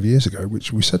did 5 years ago,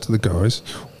 which we said to the guys,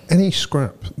 any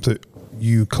scrap that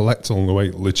you collect along the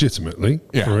way legitimately,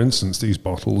 for instance, these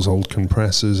bottles, old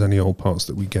compressors, any old parts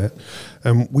that we get,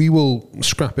 we will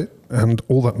scrap it, and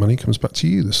all that money comes back to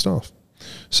you, the staff.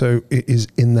 So it is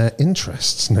in their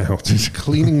interests now to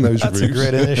cleaning those roofs. That's a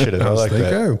great initiative. I like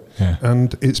that. Go. Yeah.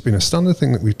 And it's been a standard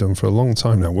thing that we've done for a long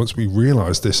time now. Once we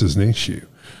realised this is an issue,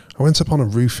 I went up on a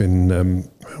roof in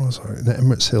where was I? In the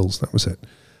Emirates Hills. That was it.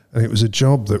 And it was a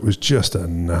job that was just a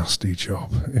nasty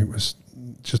job. It was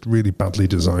just really badly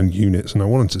designed units, and I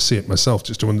wanted to see it myself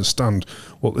just to understand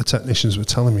what the technicians were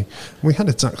telling me. And we had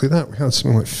exactly that. We had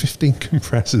something like 15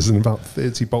 compressors and about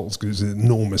 30 bolts because it's an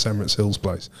enormous Emirates Hills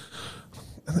place.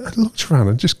 And I looked around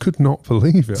and just could not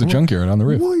believe it. It's a junkyard on the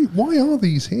roof. Why are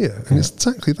these here? And it's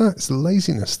exactly that. It's the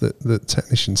laziness that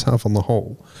technicians have on the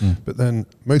whole, but then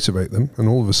motivate them, and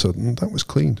all of a sudden that was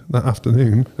cleaned that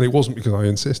afternoon. And it wasn't because I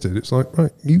insisted. It's like,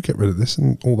 right, you get rid of this,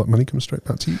 and all that money comes straight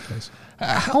back to you guys.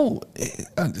 The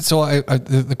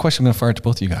question I'm going to fire to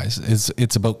both of you guys is,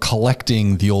 it's about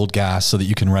collecting the old gas so that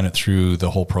you can run it through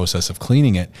the whole process of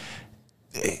cleaning it.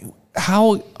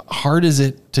 How hard is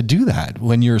it to do that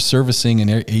when you're servicing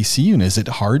an AC unit? Is it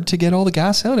hard to get all the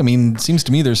gas out? I mean, it seems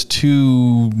to me there's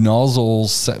two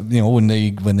nozzles, when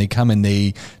they come and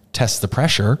they test the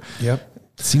pressure. Yep.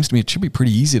 It seems to me it should be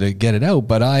pretty easy to get it out,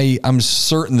 but I'm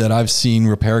certain that I've seen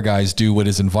repair guys do what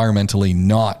is environmentally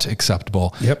not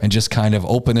acceptable. Yep. And just kind of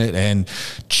open it and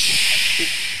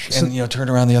turn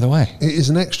around the other way. It is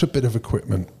an extra bit of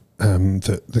equipment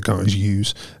that the guys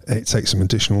use. It takes some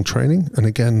additional training, and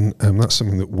again, that's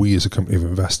something that we as a company have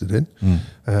invested in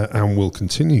and will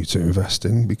continue to invest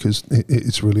in because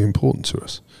it's really important to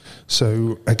us.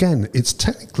 So again, it's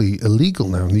technically illegal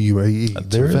now in the UAE.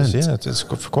 There is, yeah, it's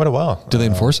for quite a while. Do they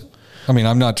enforce it? I mean,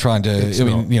 I'm not trying to.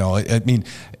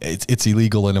 It's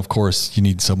illegal, and of course, you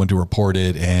need someone to report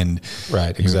it. And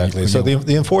right, exactly. So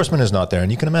the enforcement is not there,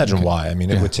 and you can imagine why. I mean,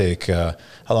 it would take how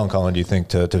long, Colin? Do you think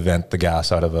to vent the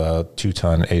gas out of a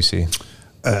 2-ton AC?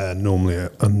 Normally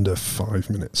under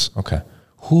 5 minutes. Okay.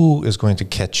 Who is going to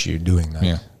catch you doing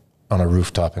that on a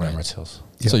rooftop in Emirates Hills?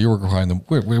 So you're requiring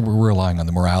we're relying on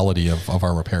the morality of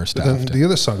our repair staff. But then the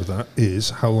other side of that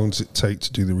is, how long does it take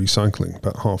to do the recycling?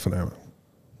 About half an hour.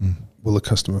 Will the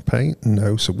customer pay?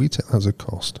 No. So we take that as a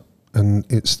cost, and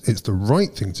it's the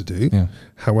right thing to do. Yeah.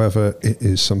 However, it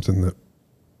is something that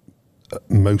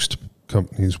most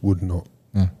companies would not.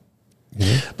 Yeah.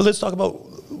 But let's talk about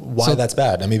why that's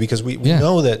bad. I mean, because we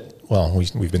know that. Well,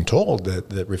 we've been told that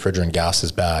refrigerant gas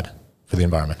is bad for the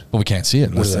environment. But we can't see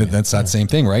it. That's that same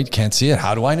thing, right? Can't see it.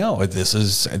 How do I know?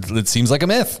 It seems like a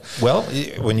myth. Well,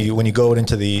 when you go down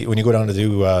to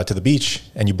the beach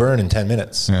and you burn in 10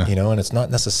 minutes, and it's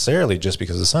not necessarily just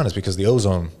because of the sun, it's because of the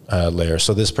ozone layer.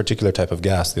 So this particular type of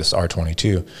gas, this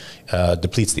R22,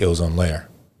 depletes the ozone layer.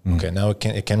 Okay, now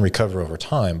it can recover over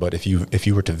time, but if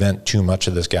you were to vent too much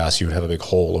of this gas, you would have a big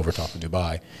hole over top of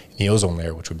Dubai in the ozone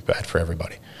layer, which would be bad for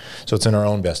everybody. So it's in our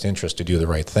own best interest to do the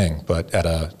right thing, but at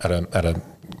a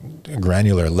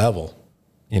granular level,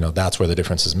 that's where the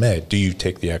difference is made. Do you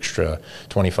take the extra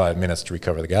 25 minutes to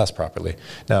recover the gas properly?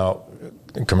 Now,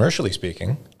 commercially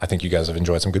speaking, I think you guys have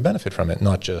enjoyed some good benefit from it,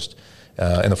 not just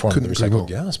in the form of the recycled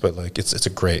gas, but it's a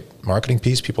great marketing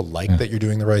piece. People like that you're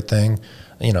doing the right thing.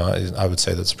 I would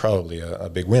say that's probably a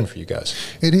big win for you guys.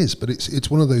 It is, but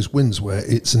it's one of those wins where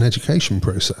it's an education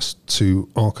process to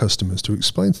our customers to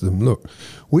explain to them, look,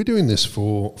 we're doing this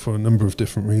for a number of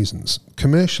different reasons.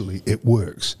 Commercially, it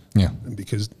works. Yeah.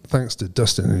 Because thanks to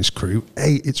Dustin and his crew,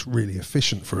 it's really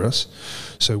efficient for us.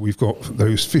 So we've got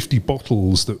those 50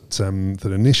 bottles that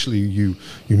initially you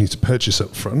need to purchase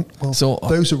up front. Well, so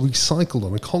those are recycled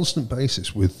on a constant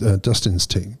basis with Dustin's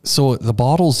team. So the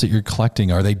bottles that you're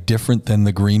collecting, are they different than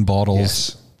the green bottles?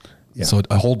 Yes. Yeah. So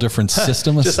a whole different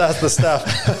system. Just ask the staff.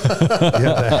 Yeah,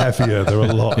 they're heavier. They're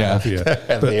a lot heavier.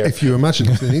 But if you imagine,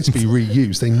 if they need to be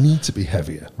reused, they need to be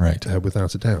heavier, right?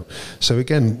 Without a doubt. So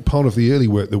again, part of the early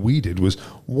work that we did was,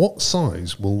 what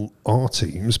size will our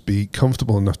teams be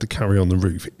comfortable enough to carry on the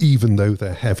roof, even though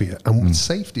they're heavier, and with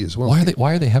safety as well.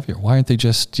 Why are they heavier? Why aren't they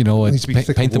just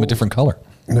paint them a different color?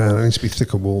 No, it needs to be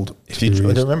thicker walled. If you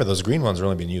remember, those green ones are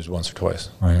only being used once or twice,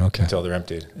 right? Okay. Until they're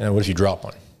emptied. And what if you drop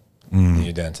one?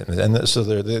 You dent it, and so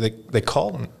they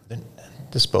call them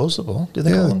disposable. Do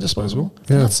they call them disposable? Yeah.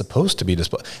 They're not supposed to be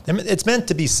disposable. It's meant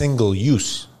to be single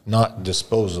use, not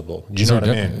disposable. Do you know what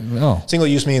I mean? No. Single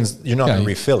use means you're not going to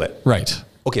refill it. Right.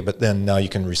 Okay, but then now you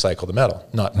can recycle the metal,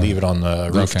 not leave it on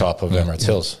the rooftop of Emirates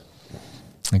Hills.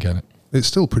 I get it. It's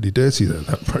still pretty dirty though,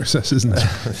 that process, isn't it?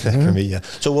 That can be, yeah.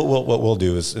 So what we'll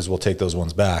do is we'll take those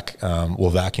ones back.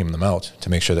 We'll vacuum them out to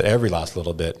make sure that every last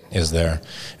little bit is there,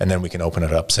 and then we can open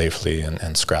it up safely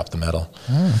and scrap the metal.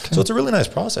 Oh, okay. So it's a really nice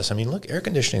process. I mean, look, air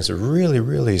conditioning is a really,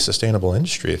 really sustainable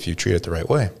industry if you treat it the right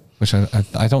way. Which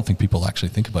I don't think people actually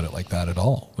think about it like that at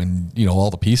all. When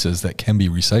all the pieces that can be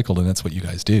recycled, and that's what you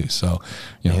guys do. So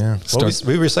we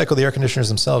recycle the air conditioners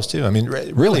themselves too. I mean,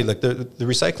 really, like the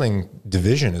recycling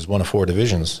division is one of 4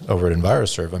 divisions over at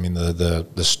EnviroServe. I mean,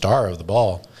 the star of the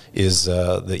ball is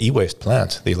the e-waste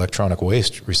plant, the electronic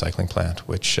waste recycling plant,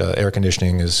 which air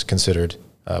conditioning is considered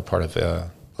part of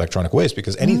electronic waste,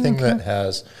 because anything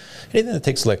that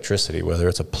takes electricity, whether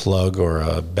it's a plug or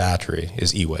a battery,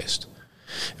 is e-waste.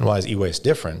 And why is e-waste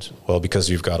different? Well, because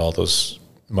you've got all those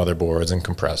motherboards and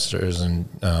compressors and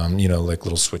like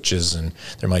little switches, and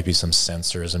there might be some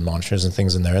sensors and monitors and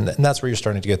things in there, and that's where you're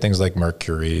starting to get things like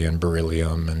mercury and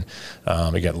beryllium,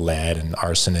 and you get lead and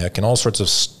arsenic and all sorts of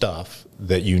stuff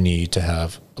that you need to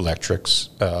have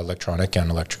electronic and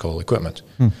electrical equipment.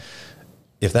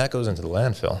 If that goes into the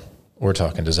landfill, we're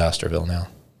talking Disasterville now,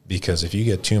 because if you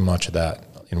get too much of that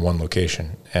in one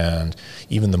location, and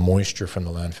even the moisture from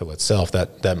the landfill itself,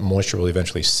 that moisture will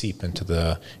eventually seep into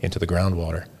the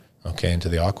groundwater, okay, into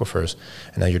the aquifers,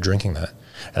 and now you're drinking that.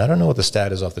 And I don't know what the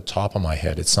stat is off the top of my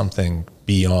head. It's something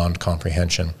beyond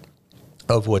comprehension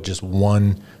of what just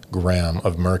 1 gram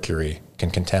of mercury can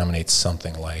contaminate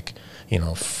something like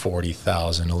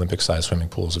 40,000 Olympic-sized swimming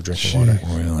pools of drinking water.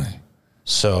 Really?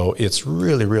 So it's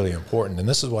really, really important. And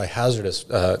this is why hazardous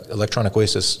electronic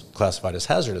waste is classified as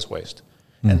hazardous waste.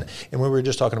 And when we were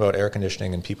just talking about air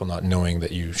conditioning and people not knowing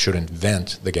that you shouldn't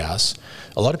vent the gas,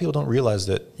 a lot of people don't realize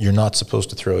that you're not supposed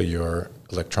to throw your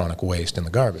electronic waste in the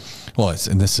garbage. Well,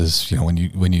 and this is,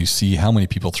 when you see how many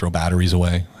people throw batteries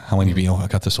away, how many, I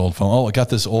got this old phone. Oh, I got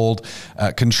this old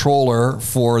controller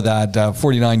for that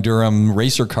 49 Durham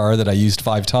racer car that I used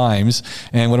 5 times.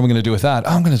 And what am I going to do with that?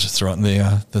 Oh, I'm going to just throw it in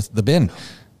the bin.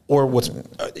 Or what's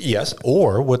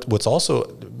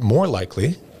also more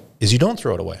likely is you don't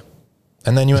throw it away.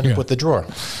 And then you end up with the drawer.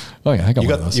 Oh yeah, I got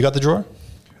one of those. You got the drawer?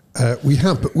 We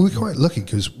have, but we were quite lucky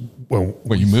because,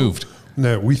 you moved.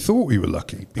 No, we thought we were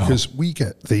lucky because we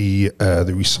get the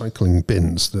recycling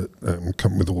bins that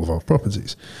come with all of our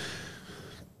properties.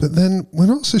 But then we're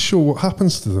not so sure what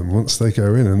happens to them once they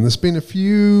go in. And there's been a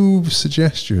few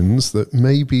suggestions that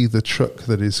maybe the truck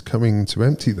that is coming to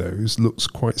empty those looks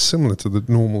quite similar to the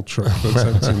normal truck that's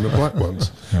emptying the black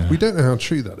ones. We don't know how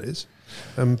true that is.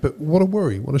 But what a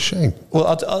worry, what a shame. Well,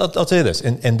 I'll tell you this,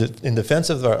 in defense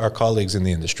of our colleagues in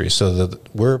the industry, so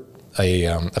that we're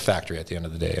a factory at the end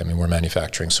of the day. I mean, we're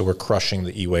manufacturing, so we're crushing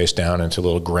the e-waste down into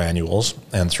little granules,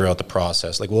 and throughout the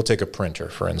process, like we'll take a printer,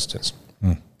 for instance.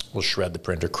 We'll shred the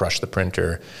printer, crush the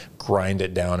printer, grind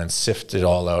it down, and sift it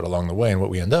all out along the way, and what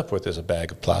we end up with is a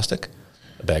bag of plastic,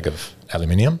 a bag of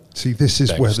aluminium. See, this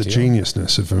is where the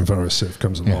geniusness of Envirosiv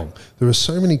comes along. There are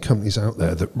so many companies out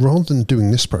there that rather than doing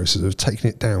this process of taking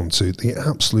it down to the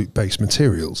absolute base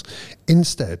materials,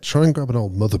 instead try and grab an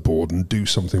old motherboard and do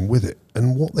something with it.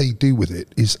 And what they do with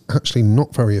it is actually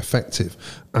not very effective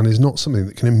and is not something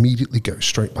that can immediately go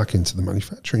straight back into the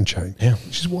manufacturing chain,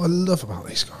 which is what I love about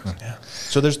these guys.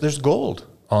 So there's gold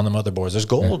on the motherboards. There's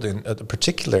gold in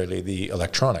particularly the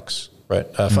electronics. Right.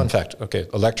 Fun fact. Okay.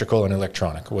 Electrical and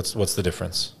electronic. What's the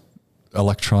difference?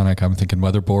 Electronic. I'm thinking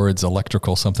motherboards.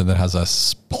 Electrical. Something that has a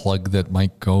plug that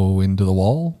might go into the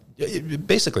wall.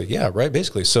 Basically, yeah. Right.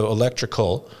 Basically. So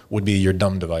electrical would be your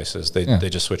dumb devices. They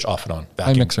just switch off and on.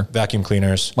 My mixer. Vacuum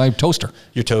cleaners. My toaster.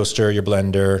 Your toaster. Your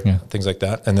blender. Things like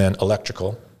that. And then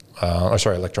electronic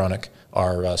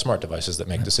are smart devices that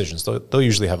make decisions. They'll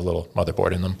usually have a little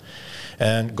motherboard in them.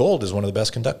 And gold is one of the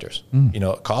best conductors.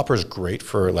 Copper is great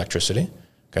for electricity,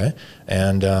 okay?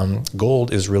 And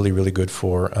gold is really, really good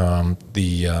for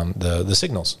the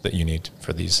signals that you need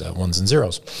for these ones and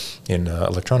zeros in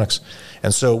electronics.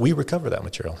 And so we recover that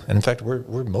material. And in fact,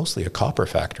 we're mostly a copper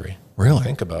factory. Really?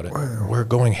 Think about it. Wow. We're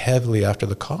going heavily after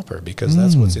the copper because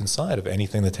that's what's inside of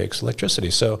anything that takes electricity.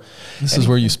 So this is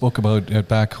where you spoke about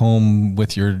back home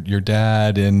with your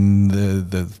dad and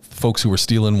the folks who were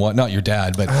stealing not your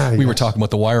dad, but we were talking about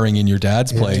the wiring in your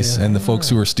dad's place and the folks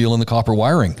who were stealing the copper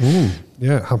wiring.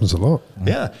 Yeah, it happens a lot.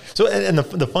 Yeah. So and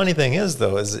the funny thing is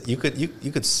though is that you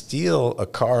could steal a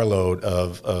carload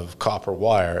of copper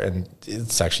wire, and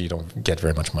it's actually, you don't get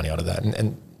very much money out of that.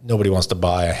 And nobody wants to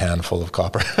buy a handful of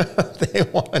copper. They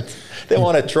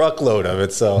want a truckload of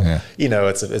it. So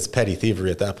it's petty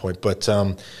thievery at that point. But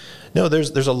no,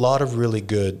 there's a lot of really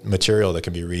good material that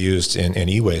can be reused in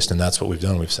e-waste, and that's what we've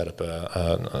done. We've set up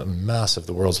a massive,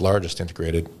 the world's largest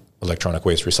integrated electronic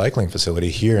waste recycling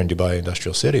facility here in Dubai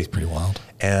Industrial City. It's pretty wild.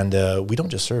 And we don't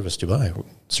just service Dubai. We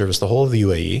service the whole of the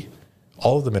UAE,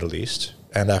 all of the Middle East,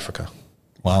 and Africa.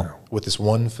 Wow. With this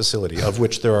one facility, of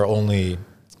which there are only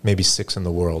maybe 6 in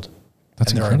the world.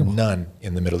 That's incredible. There are none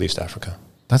in the Middle East, Africa.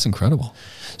 That's incredible.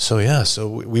 So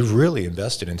we've really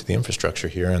invested into the infrastructure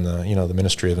here, and the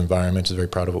Ministry of Environment is very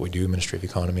proud of what we do. Ministry of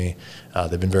Economy,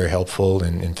 they've been very helpful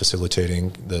in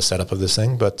facilitating the setup of this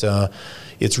thing. But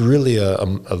it's really a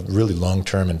really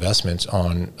long-term investment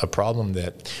on a problem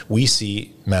that we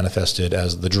see manifested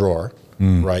as the drawer.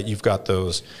 Right, you've got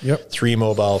those 3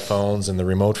 mobile phones and the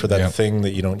remote for that thing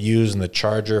that you don't use, and the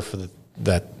charger for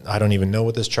that I don't even know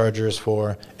what this charger is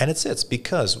for. And it's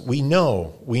because we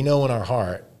know in our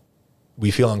heart, we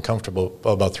feel uncomfortable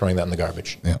about throwing that in the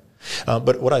garbage. Yeah.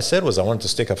 But what I said was I wanted to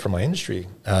stick up for my industry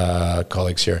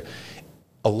colleagues here.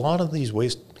 A lot of these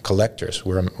waste collectors,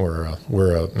 we're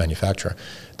a manufacturer,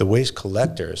 the waste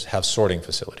collectors have sorting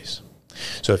facilities.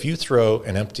 So if you throw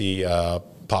an empty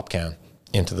pop can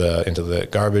into the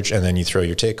garbage, and then you throw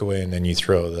your takeaway, and then you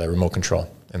throw the remote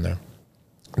control in there,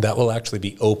 that will actually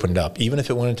be opened up. Even if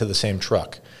it went into the same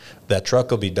truck, that truck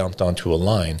will be dumped onto a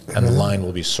line, and the line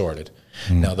will be sorted.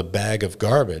 Now, the bag of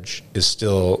garbage is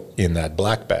still in that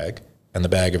black bag, and the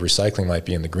bag of recycling might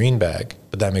be in the green bag,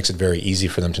 but that makes it very easy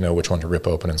for them to know which one to rip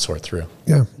open and sort through.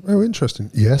 Yeah. Oh, interesting.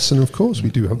 Yes, and of course,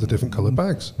 we do have the different colored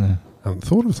bags. Haven't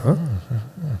thought of that.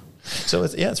 So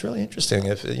it's really interesting.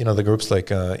 If the groups like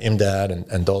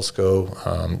IMDAD and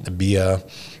Dulsco, BIA,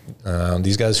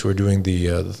 these guys who are doing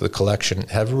the collection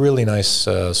have really nice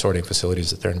sorting facilities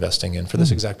that they're investing in for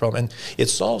this exact problem, and it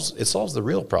solves the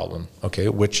real problem. Okay,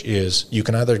 which is you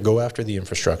can either go after the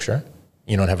infrastructure,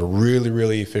 have a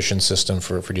really efficient system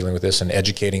for dealing with this and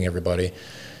educating everybody,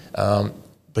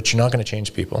 but you're not going to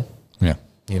change people. Yeah,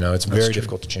 it's very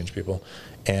difficult to change people,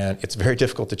 and it's very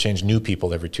difficult to change new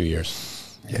people every 2 years.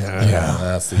 Yeah,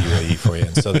 that's the UAE for you.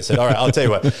 And so they said, all right, I'll tell you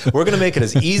what, we're going to make it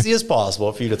as easy as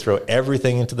possible for you to throw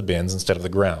everything into the bins instead of the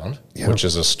ground, which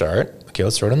is a start. Okay,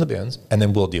 let's throw it in the bins, and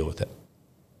then we'll deal with it.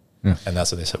 Yeah. And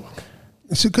that's what they said. Well,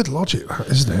 it's a good logic,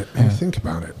 isn't it? When you think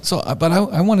about it. So, but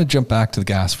I want to jump back to the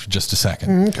gas for just a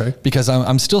second. Okay. Because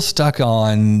I'm still stuck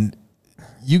on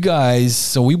you guys.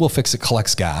 So We Will Fix It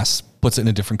collects gas, puts it in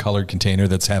a different colored container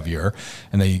that's heavier,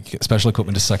 and they get special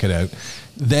equipment to suck it out.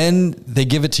 Then they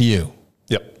give it to you.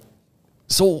 Yep.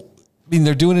 So,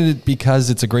 they're doing it because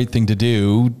it's a great thing to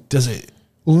do. Does it?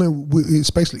 Well, no, it's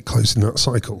basically closing that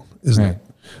cycle, isn't it?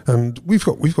 And we've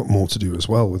got more to do as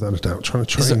well, without a doubt. Trying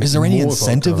to train. Is there any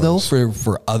incentive though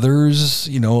for others?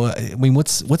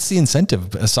 What's the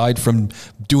incentive aside from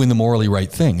doing the morally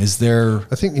right thing? Is there?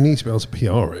 I think you need to be able to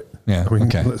PR it. Yeah. I mean,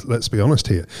 let's be honest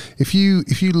here. If you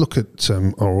look at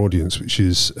our audience, which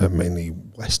is mainly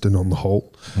Western on the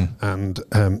whole, and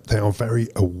they are very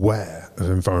aware of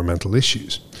environmental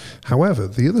issues. However,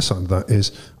 the other side of that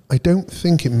is, I don't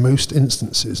think in most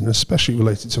instances, and especially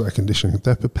related to air conditioning,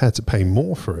 they're prepared to pay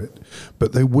more for it,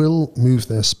 but they will move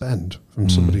their spend from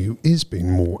somebody who is being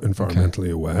more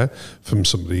environmentally aware from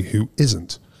somebody who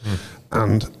isn't.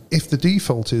 And if the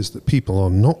default is that people are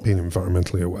not being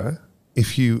environmentally aware,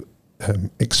 if you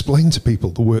explain to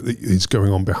people the work that is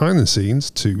going on behind the scenes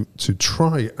to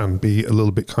try and be a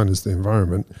little bit kinder to the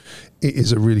environment, it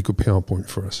is a really good PR point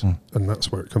for us. And that's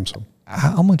where it comes from.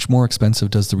 How much more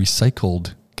expensive does the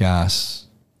recycled gas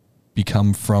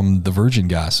become from the virgin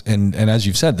gas? And as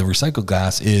you've said, the recycled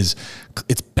gas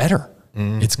it's better.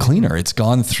 It's cleaner. It's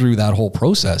gone through that whole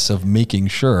process of making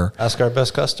sure. Ask our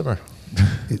best customer.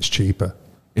 It's cheaper.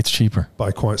 It's cheaper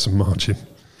by quite some margin.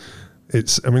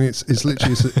 It's literally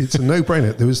it's a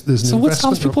no-brainer. There's an so what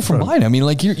stops people from buying? I mean,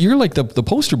 like you're like the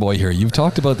poster boy here. You've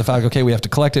talked about the fact, okay, we have to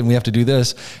collect it and we have to do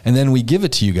this, and then we give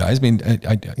it to you guys. I mean,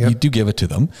 you do give it to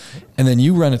them, and then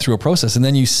you run it through a process, and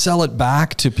then you sell it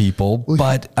back to people,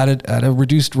 but at a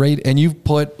reduced rate, and you've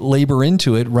put labor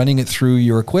into it, running it through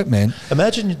your equipment.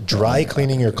 Imagine dry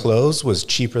cleaning your clothes was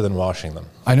cheaper than washing them.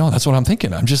 I know, that's what I'm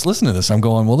thinking. I'm just listening to this. I'm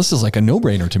going, well, this is like a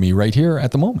no-brainer to me right here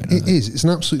at the moment. It is. It's an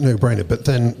absolute no-brainer, but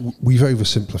then we've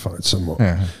oversimplified somewhat.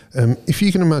 Yeah. If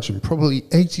you can imagine, probably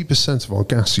 80% of our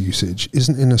gas usage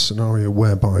isn't in a scenario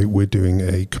whereby we're doing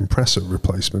a compressor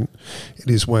replacement.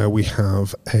 It is where we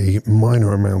have a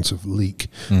minor amount of leak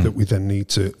that we then need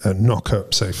to knock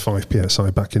up, say, 5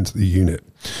 psi back into the unit.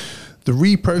 The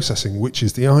reprocessing, which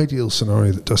is the ideal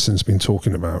scenario that Dustin's been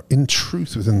talking about, in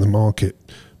truth within the market,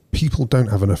 people don't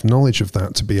have enough knowledge of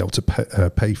that to be able to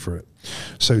pay for it.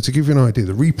 So to give you an idea,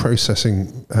 the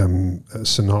reprocessing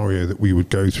scenario that we would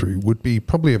go through would be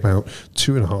probably about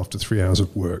 2.5 to 3 hours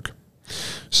of work.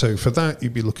 So for that,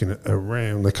 you'd be looking at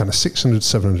around the kind of 600,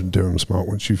 700 dirhams mark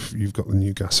once you've got the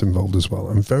new gas involved as well.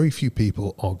 And very few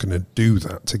people are going to do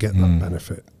that to get that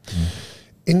benefit.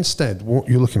 Instead, what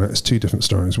you're looking at is two different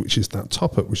scenarios, which is that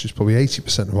top-up, which is probably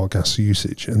 80% of our gas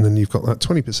usage, and then you've got that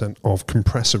 20% of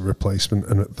compressor replacement,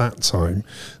 and at that time,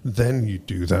 then you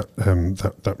do that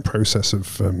that process of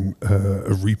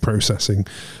reprocessing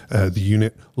the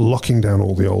unit, locking down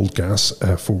all the old gas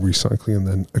for recycling, and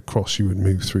then across you would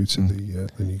move through to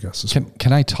the new gas as well.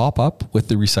 Can I top up with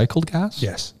the recycled gas?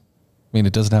 Yes. I mean,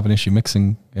 it doesn't have an issue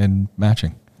mixing and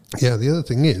matching. Yeah, the other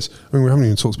thing is, I mean, we haven't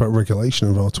even talked about regulation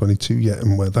of R22 yet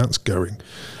and where that's going.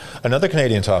 Another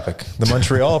Canadian topic, the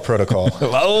Montreal Protocol.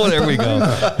 Oh, there we go.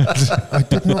 I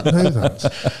did not know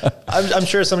that. I'm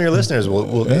sure some of your listeners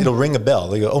will it'll ring a bell.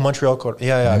 They go, "Oh, Montreal Protocol.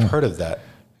 Yeah, I've heard of that."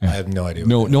 I have no idea.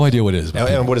 No idea what it is.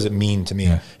 And what does it mean to me?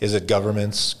 Yeah. Is it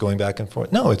governments going back and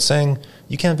forth? No, it's saying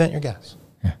you can't vent your gas.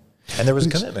 Yeah. And there was a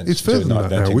commitment It's further to than not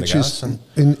that now, venting which the is gas.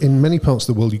 And in many parts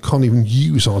of the world you can't even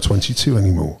use R22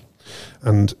 anymore.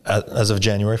 And as of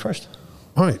January 1st.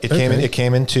 right, It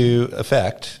came into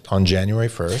effect on January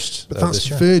 1st. But of that's this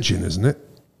year. virgin, isn't it?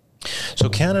 So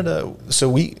Canada,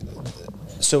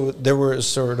 so there were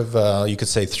sort of you could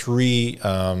say three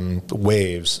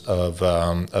waves of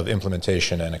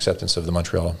implementation and acceptance of the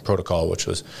Montreal Protocol, which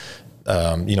was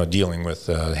dealing with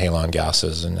halon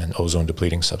gases and ozone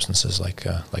depleting substances like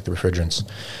the refrigerants.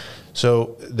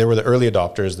 So there were the early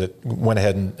adopters that went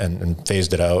ahead and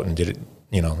phased it out and did it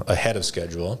ahead of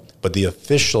schedule. But the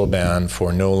official ban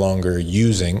for no longer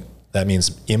using, that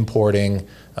means importing,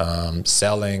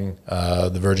 selling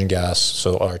the virgin gas,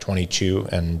 so R22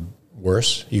 and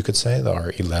worse, you could say, the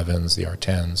R11s, the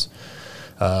R10s.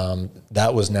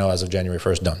 That was now, as of January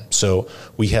 1st, done. So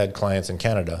we had clients in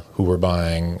Canada who were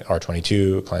buying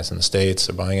R22, clients in the States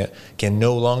are buying it, can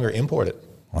no longer import it.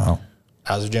 Wow.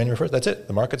 As of January 1st, that's it.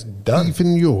 The market's done.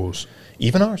 Even yours.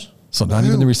 Even ours. So not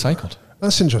even the recycled.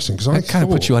 That's interesting because I That kind of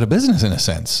puts you out of business in a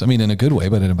sense. I mean, in a good way,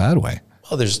 but in a bad way.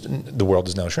 Well, the world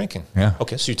is now shrinking. Yeah.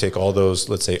 Okay, so you take all those,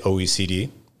 let's say,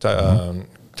 OECD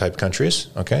type countries,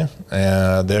 okay?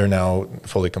 They're now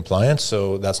fully compliant,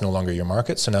 so that's no longer your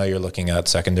market. So now you're looking at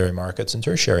secondary markets and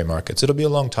tertiary markets. It'll be a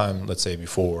long time, let's say,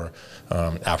 before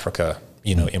Africa,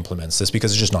 implements this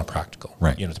because it's just not practical,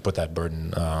 right? To put that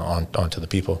burden onto the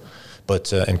people.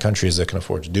 But in countries that can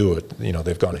afford to do it,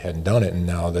 they've gone ahead and done it, and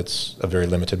now that's a very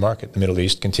limited market. The Middle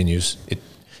East continues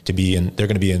to be in. They're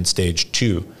going to be in stage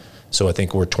 2. So I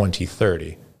think we're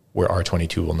 2030, where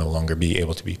R22 will no longer be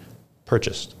able to be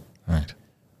purchased. Right.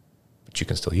 But you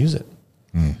can still use it.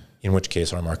 In which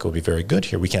case our market will be very good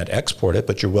here. We can't export it,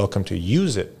 but you're welcome to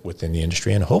use it within the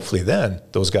industry, and hopefully then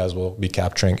those guys will be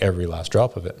capturing every last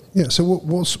drop of it. Yeah, so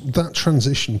what's that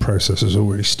transition process has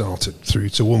already started through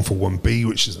to 141B,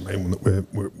 which is the main one that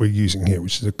we're using here,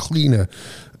 which is a cleaner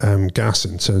gas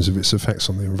in terms of its effects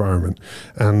on the environment.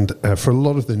 And for a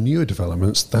lot of the newer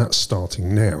developments, that's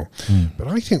starting now. But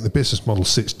I think the business model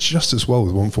sits just as well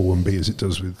with 141B as it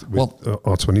does with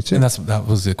R22. And that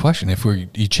was the question. If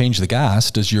you change the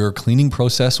gas, does your cleaning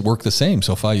process work the same?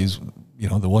 So if I use, the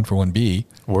 141B,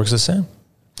 works the same.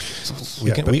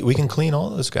 We can clean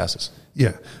all those gases.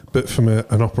 Yeah, but from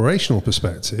an operational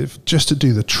perspective, just to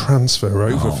do the transfer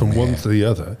over from one to the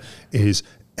other is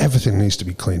everything needs to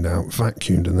be cleaned out,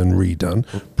 vacuumed, and then redone.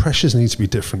 Pressures need to be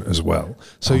different as well.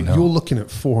 So you're looking at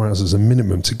 4 hours as a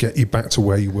minimum to get you back to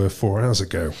where you were 4 hours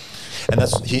ago. And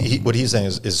that's what he's saying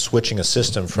is switching a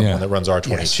system from one that runs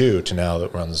R22 to now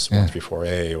that runs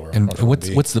 134A or. And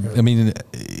what's the? I mean,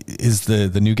 is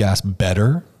the new gas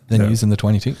better than using the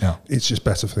 22? No, it's just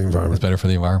better for the environment. It's better for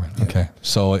the environment. Yeah. Okay,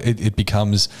 so it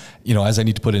becomes, as I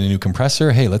need to put in a new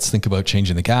compressor, hey, let's think about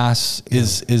changing the gas.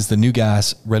 Is the new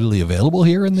gas readily available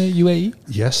here in the UAE?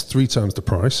 Yes, 3 times the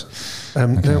price.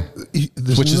 Now,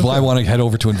 which is why I want to head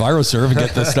over to EnviroServe and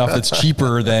get the stuff that's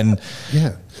cheaper than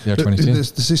the R22.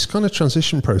 There's this kind of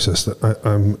transition process that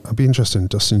I'd be interested in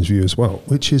Dustin's view as well,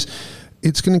 which is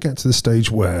it's going to get to the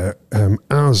stage where,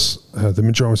 as the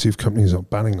majority of companies are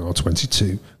banning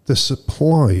R22, the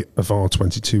supply of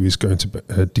R22 is going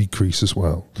to decrease as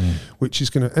well, which is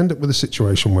going to end up with a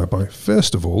situation whereby,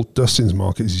 first of all, Dustin's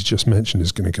market, as you just mentioned,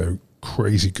 is going to go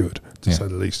crazy good, to say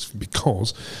the least,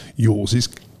 because yours is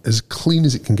as clean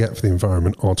as it can get for the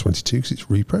environment, R22, because it's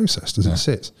reprocessed as it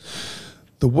sits.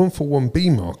 The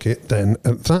 141B market then,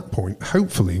 at that point,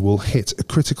 hopefully will hit a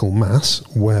critical mass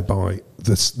whereby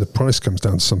the price comes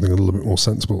down to something a little bit more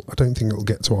sensible. I don't think it'll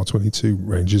get to R22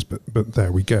 ranges, but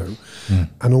there we go.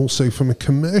 And also from a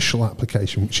commercial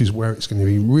application, which is where it's going to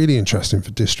be really interesting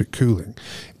for district cooling,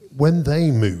 when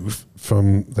they move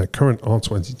from their current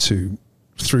R22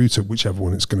 through to whichever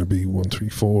one it's going to be,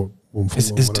 134,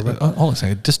 141, whatever. Hold on a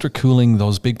second. District cooling,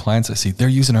 those big plants I see, they're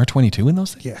using R22 in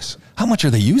those things? Yes. How much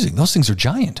are they using? Those things are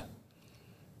giant.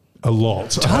 A lot.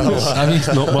 Tons. I mean,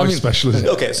 not my specialism.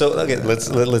 Okay, so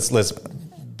let's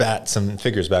bat some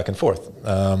figures back and forth.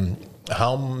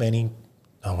 How many?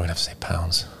 Oh, we'd have to say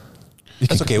pounds.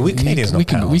 That's okay. We Canadians know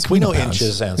pounds. We know pounds.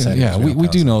 inches and centimeters. Yeah, we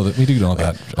do know that. We do know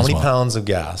that. How many pounds of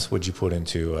gas would you put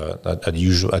into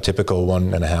a typical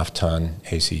 1.5 ton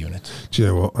AC unit? Do you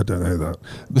know what? I don't know that.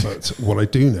 But what I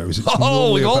do know is it's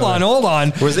hold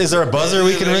on. Is there a buzzer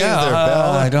we can ring? Is there a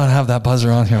bell? I don't have that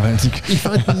buzzer on here. If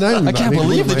I'd known I can't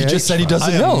believe that he just said he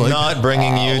doesn't know. I'm not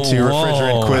bringing you to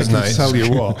refrigerant quiz I night. can tell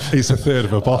you what, it's a third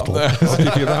of a bottle. I'll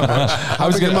give you that much. I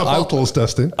was getting my bottles,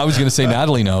 Dustin. I was going to say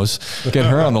Natalie knows. Get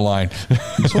her on the line.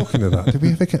 Talking of that, did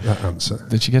we ever get that answer?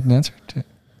 Did you get an answer?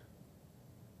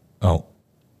 Oh,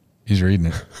 he's reading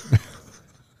it.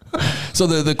 So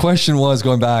the question was,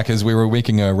 going back, as we were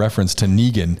making a reference to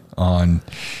Negan on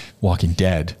Walking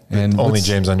Dead. And only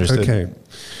James understood. Okay.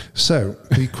 So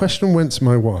the question went to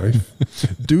my wife,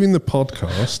 doing the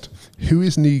podcast, who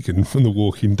is Negan from The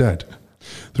Walking Dead?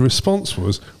 The response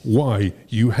was, why,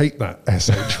 you hate that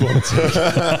SH1.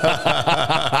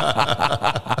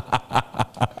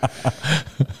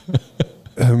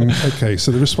 Okay,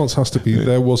 so the response has to be,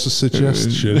 there was a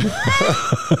suggestion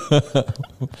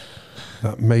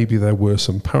that maybe there were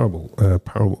some parallels.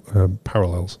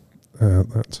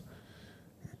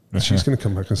 That she's going to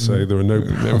come back and say there are no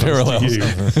parallels.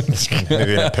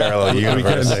 Maybe in a parallel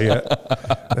universe.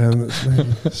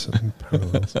 Maybe some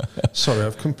parallels. Sorry,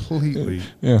 I've completely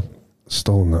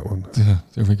stolen that one. Yeah,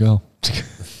 there we go.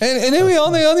 And anyway,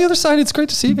 on the other side, it's great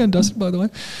to see you again, Dustin, by the way.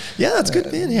 Yeah, it's good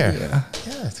being here.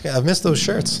 Yeah, I've missed those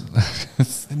shirts.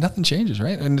 Nothing changes,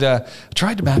 right? And I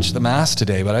tried to match the mask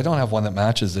today, but I don't have one that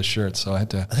matches this shirt, so I had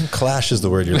to. I think clash is the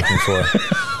word you're looking for.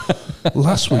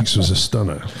 Last week's was a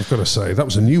stunner, I've got to say. That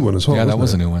was a new one as well. Yeah, that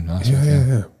was a new one.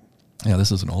 Yeah. Yeah,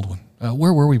 this is an old one.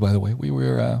 Where were we, by the way? We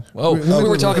were we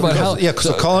were talking about how. Yeah,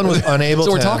 so Colin was unable to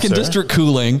So we're talking answer. district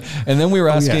cooling, and then we were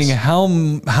asking how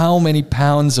many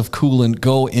pounds of coolant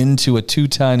go into a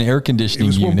 2-ton air It conditioning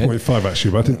was unit. 1.5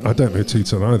 actually, but I don't know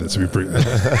 2-ton either, to be brutally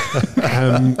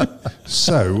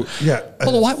so, yeah.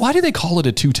 Well, why do they call it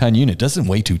a 2-ton unit? It doesn't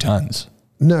weigh 2 tons.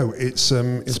 No, it's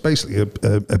basically a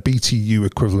BTU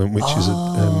equivalent, which is the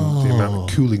amount of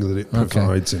cooling that it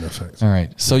provides in effect. All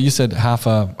right. So you said half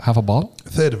a bottle? A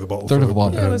third of a bottle. Third of a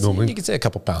bottle. Normally. You could say a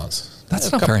couple pounds. That's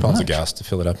a not couple very pounds much. of gas to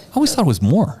fill it up. I always thought it was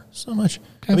more. So much.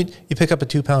 I mean, you pick up a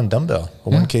 2-pound dumbbell, a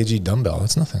 1 kg dumbbell.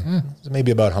 That's nothing. It's maybe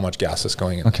about how much gas is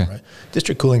going in. Okay. Right?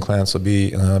 District cooling plants will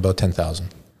be about 10,000.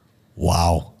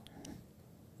 Wow.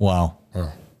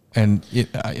 And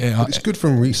it's good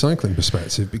from a recycling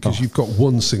perspective because you've got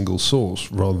one single source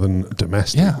rather than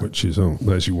domestic, which is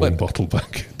there's your one bottle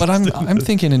back. But I'm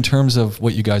thinking in terms of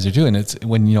what you guys are doing. It's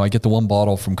when I get the one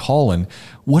bottle from Colin,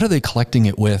 what are they collecting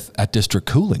it with at district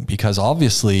cooling? Because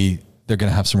obviously they're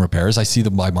going to have some repairs. I see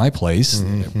them by my place.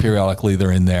 Periodically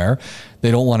they're in there. They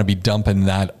don't want to be dumping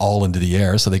that all into the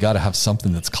air, so they got to have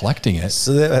something that's collecting it.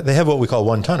 So they have what we call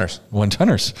 1-tonners.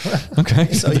 1-tonners.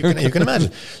 Okay. So you can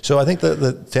imagine. So I think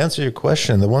to answer your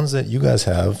question, the ones that you guys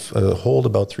have hold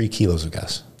about 3 kilos of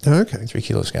gas. Okay. 3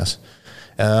 kilos of gas.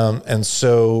 And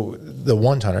so the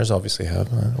 1-tonners obviously have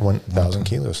 1,000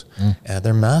 kilos.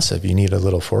 They're massive. You need a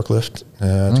little forklift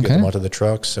to get them onto the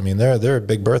trucks. I mean, they're a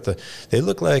Big Bertha. They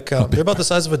look like they're about the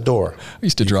size of a door. I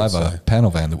used to drive a panel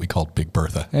van that we called Big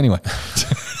Bertha. Anyway.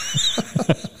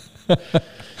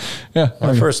 Yeah.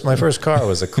 My first car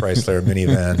was a Chrysler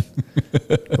minivan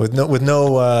with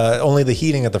no only the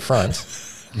heating at the front.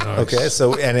 Nice. Okay,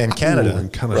 so and in Canada,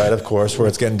 right, of course, where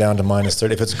it's getting down to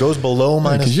 -30. If it goes below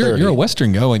 -30, you're a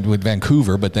Western guy with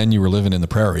Vancouver, but then you were living in the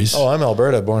prairies. Oh, I'm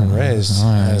Alberta, born and raised.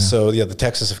 So the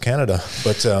Texas of Canada.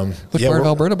 But what part of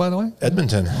Alberta, by the way?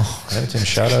 Edmonton. Edmonton.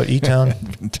 Shout out E-Town.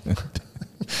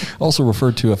 Also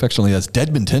referred to affectionately as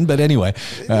Deadmonton, but anyway.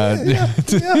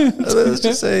 Let's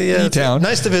just say E-Town.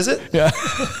 Nice to visit. Yeah.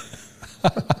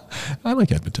 I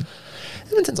like Edmonton.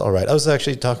 Edmonton's all right. I was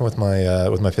actually talking with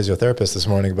my physiotherapist this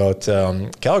morning about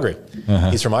Calgary.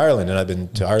 He's from Ireland, and I've been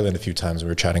to Ireland a few times. We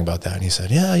were chatting about that, and he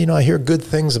said, "Yeah, I hear good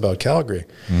things about Calgary."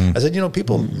 I said,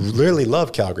 "People really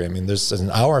love Calgary. I mean, there's an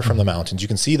hour from the mountains. You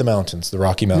can see the mountains, the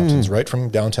Rocky Mountains, right from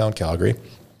downtown Calgary,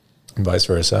 and vice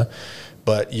versa."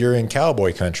 But you're in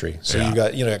cowboy country, so you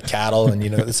got cattle, and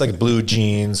it's like blue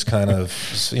jeans kind of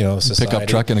society. Pickup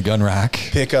truck and a gun rack.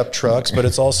 Pickup trucks, but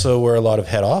it's also where a lot of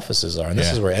head offices are, and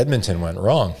this is where Edmonton went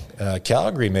wrong.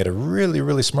 Calgary made a really,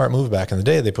 really smart move back in the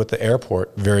day. They put the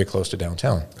airport very close to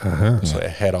downtown, so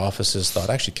head offices thought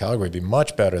actually Calgary would be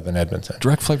much better than Edmonton.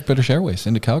 Direct flight British Airways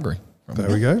into Calgary. There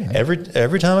we go.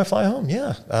 Every time I fly home,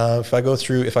 if I go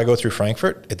through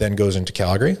Frankfurt, it then goes into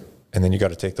Calgary. And then you got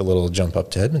to take the little jump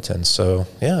up to Edmonton. So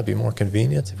it'd be more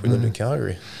convenient if we lived in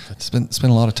Calgary. Spent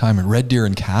a lot of time in Red Deer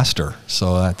and Castor,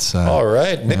 so that's all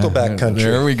right. Nickelback country.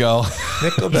 There we go.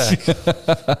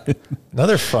 Nickelback.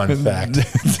 Another fun fact.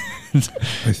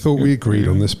 I thought we agreed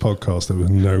on this podcast there was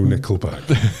no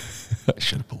Nickelback. I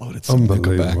should have loaded some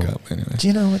Nickelback up anyway. Do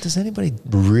you know what? Does anybody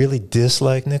really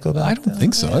dislike Nickelback? I don't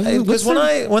think so. Because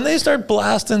when they start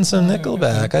blasting some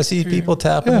Nickelback, I see people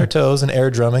tapping their toes and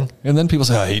air drumming. And then people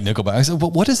say, I hate Nickelback. I said,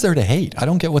 but what is there to hate? I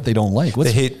don't get what they don't like.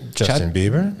 They hate Justin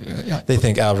Bieber. Yeah. They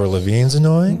think Avril Lavigne's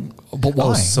annoying. But why?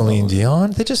 Oh, Celine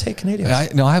Dion. They just hate Canadians.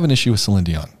 I have an issue with Celine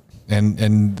Dion.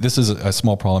 And this is a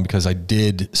small problem because I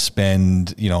did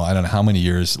spend, I don't know how many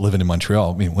years living in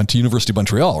Montreal. I mean, went to University of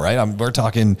Montreal, right? We're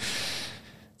talking,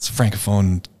 it's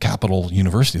Francophone capital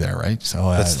university there, right?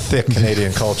 So that's thick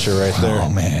Canadian culture right there. Oh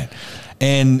man.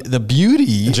 And the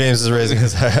beauty, James is raising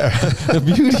his hair. The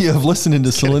beauty of listening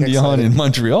to Celine Dion in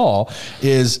Montreal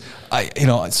is,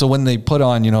 so when they put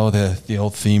on, the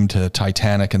old theme to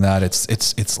Titanic and that,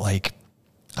 it's like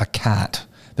a cat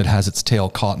that has its tail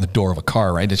caught in the door of a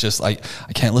car, right? It's just I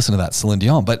can't listen to that Celine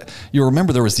Dion. But you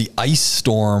remember there was the ice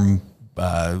storm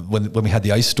when we had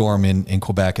the ice storm in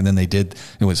Quebec, and then they did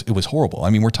it was horrible. I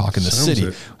mean, we're talking the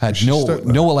city had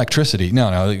no electricity.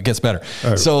 No, it gets better.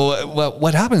 Oh. So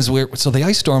what happens? So the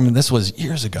ice storm, and this was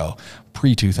years ago,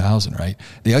 pre-2000, right?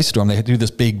 The ice storm, they had to do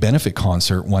this big benefit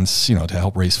concert once, to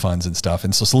help raise funds and stuff.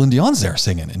 And so Celine Dion's there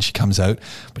singing, and she comes out,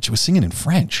 but she was singing in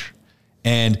French,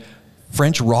 and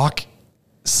French rock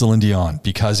Celine Dion,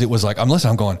 because it was like, I'm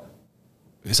listening, I'm going,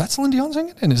 is that Celine Dion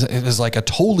singing? And it was like a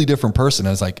totally different person.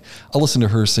 I was like, I'll listen to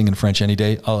her sing in French any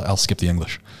day. I'll skip the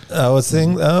English.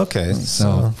 Okay.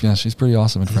 So yeah, she's pretty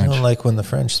awesome in French. I don't like when the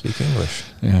French speak English.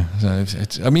 Yeah.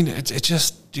 It's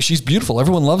just, she's beautiful.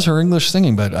 Everyone loves her English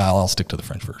singing, but I'll stick to the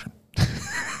French version.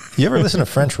 You ever listen to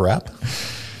French rap?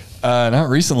 Not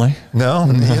recently. No,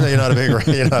 you're not a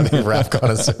big rap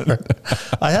connoisseur.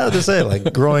 I have to say,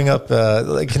 like growing up,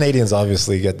 Canadians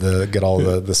obviously get all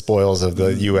the spoils of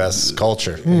the U.S.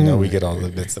 culture. We get all the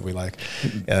bits that we like.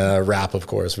 Rap, of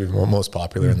course, we're most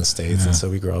popular in the States, and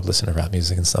so we grow up listening to rap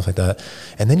music and stuff like that.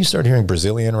 And then you start hearing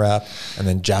Brazilian rap, and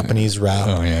then Japanese rap,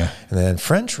 and then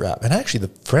French rap, and actually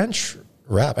the French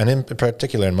rap, and in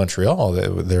particular in Montreal,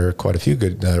 there are quite a few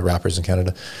good rappers in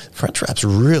Canada. French rap's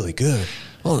really good.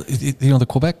 Well,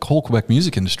 the whole Quebec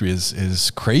music industry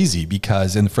is crazy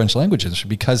because in the French language industry,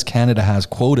 because Canada has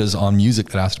quotas on music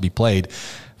that has to be played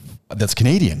that's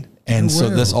Canadian. And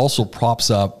so this also props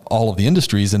up all of the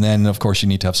industries. And then, of course, you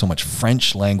need to have so much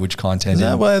French language content. Is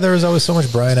that why there was always so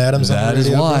much Bryan Adams? That is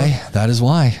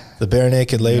why. The Bare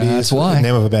Naked Ladies. That's why. The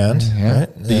name of a band. Yeah.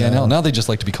 Right? BNL. Now they just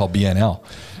like to be called BNL.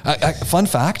 Fun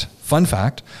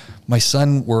fact. My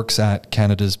son works at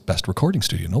Canada's best recording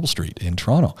studio, Noble Street in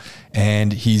Toronto,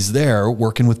 and he's there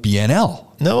working with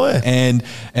BNL. No way. And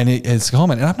it's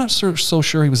common. And I'm not so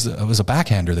sure it was a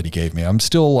backhander that he gave me. I'm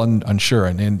still unsure.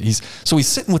 And he's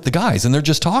sitting with the guys, and they're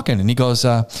just talking, and he goes,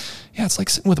 "Yeah, it's like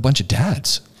sitting with a bunch of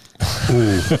dads."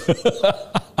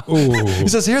 He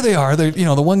says, here they are. They're,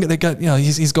 the one they got,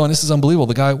 he's going, this is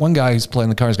unbelievable. One guy who's playing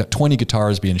the car has got 20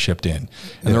 guitars being shipped in,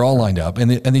 and they're all lined up.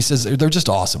 And he says, they're just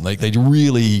awesome. Like they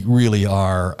really, really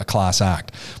are a class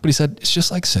act. But he said, it's just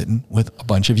like sitting with a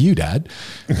bunch of you, Dad.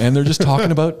 And they're just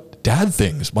talking about dad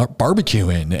things,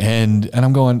 barbecuing. And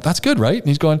I'm going, that's good, right? And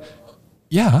he's going,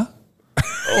 yeah.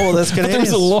 Oh, that's good. But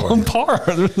there's a long part.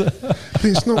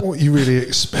 It's not what you really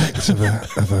expect of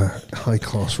a high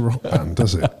class rock band,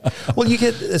 does it? Well, we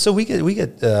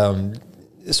get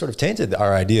sort of tainted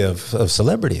our idea of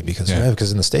celebrity because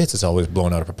in the States it's always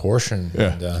blown out of proportion.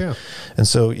 Yeah. And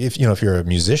so if you're a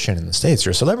musician in the States,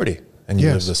 you're a celebrity and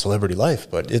you live the celebrity life.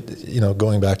 But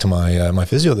going back to my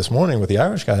physio this morning with the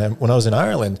Irish guy, when I was in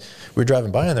Ireland, we were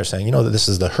driving by and they're saying, that this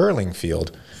is the hurling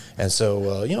field. And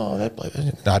so, I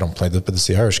don't play this, but it's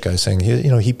the Irish guy saying,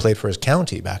 he played for his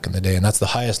county back in the day, and that's the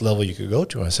highest level you could go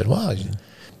to. I said, wow, you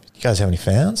guys have any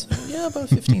fans? Yeah, about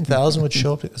 15,000 would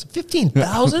show up.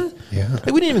 15,000? Yeah. Like,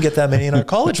 we didn't even get that many in our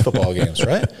college football games,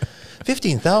 right?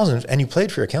 15,000, and you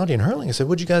played for your county in hurling. I said,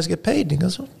 what'd you guys get paid? And he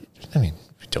goes, we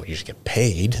don't usually get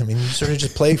paid. You sort of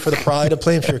just play for the pride of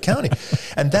playing for your county.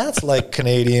 And that's like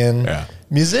Canadian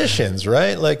musicians,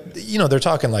 right? Like, they're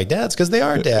talking like dads because they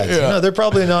are dads. Yeah. They're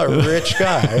probably not rich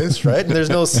guys, right? And there's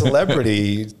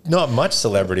not much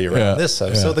celebrity around this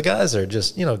stuff. So the guys are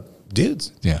just,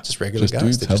 dudes. Yeah. Just regular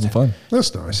guys. Dudes having fun.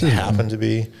 That's nice. They happen to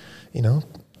be,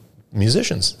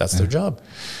 musicians. That's their job.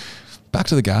 Back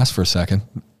to the gas for a second.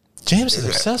 James is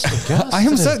obsessed with gas. I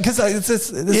am obsessed because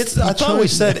I thought we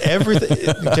said everything.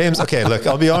 James, okay, look,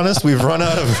 I'll be honest. We've run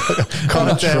out of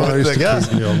content with the gas.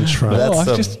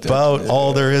 That's about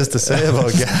all there is to say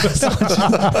about gas.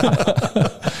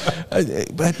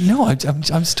 But no,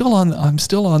 I'm still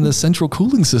on the central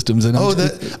cooling systems. And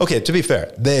okay. To be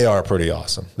fair, they are pretty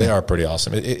awesome.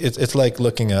 It's like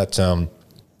looking at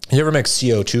You ever make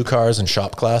CO2 cars in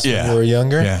shop class when you were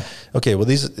younger? Yeah. Okay, well,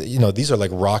 these are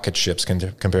like rocket ships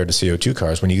compared to CO2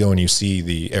 cars. When you go and you see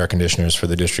the air conditioners for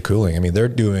the district cooling, I mean, they're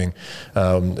doing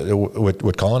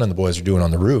what Colin and the boys are doing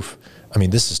on the roof. I mean,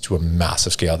 this is to a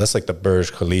massive scale. That's like the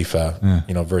Burj Khalifa,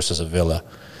 versus a villa.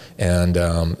 And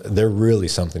they're really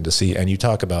something to see. And you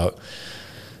talk about,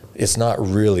 it's not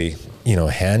really,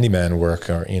 handyman work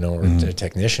or a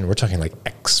technician. We're talking like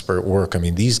expert work. I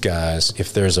mean, these guys,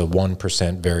 if there's a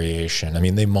 1% variation, I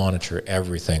mean, they monitor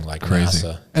everything like Crazy.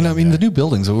 NASA. And I mean, the new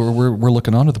buildings, we're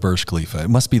looking onto the Burj Khalifa. It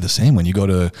must be the same when you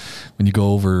go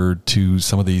over to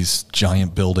some of these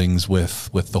giant buildings with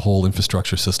the whole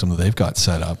infrastructure system that they've got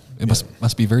set up. It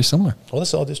must be very similar. Well, this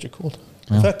is all district cooled.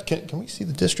 In fact, can we see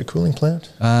the district cooling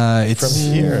plant? It's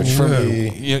from here.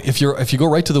 If you go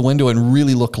right to the window and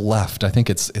really look left, I think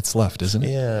it's left, isn't it?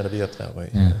 Yeah, it'll be up that way.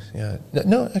 Yeah.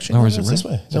 No, actually, Oh, no, is it it's right? this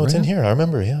way. Is No, it it's right? in here. I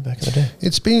remember. Yeah, back in the day.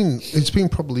 It's been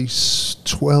probably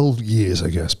 12 years, I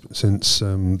guess, since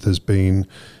there's been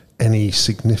any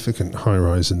significant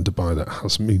high-rise in Dubai that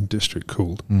hasn't been district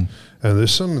cooled.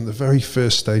 There's some in the very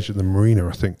first stage of the marina,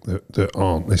 I think, that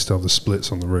aren't. They still have the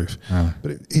splits on the roof.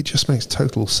 But it just makes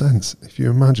total sense. If you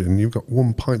imagine you've got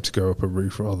one pipe to go up a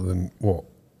roof rather than,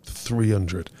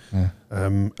 300,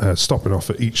 stopping off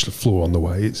at each floor on the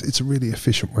way. It's a really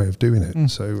efficient way of doing it.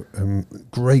 So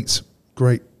great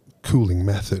cooling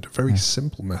method, very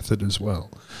simple method as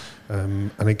well.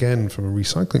 And again, from a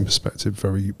recycling perspective,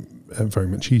 very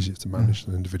much easier to manage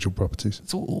than individual properties.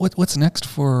 So what's next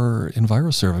for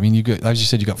EnviroServe? I mean, as you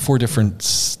said, you got 4 different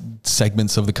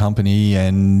segments of the company,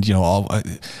 and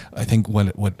I think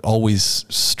what always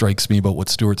strikes me about what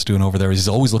Stuart's doing over there is he's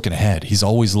always looking ahead. He's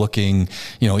always looking.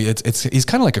 He's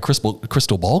kind of like a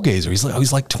crystal ball gazer.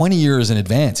 He's like 20 years in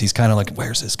advance. He's kind of like,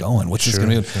 where's this going? What's this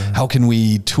going to be? How can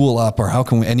we tool up, or how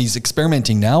can we? And he's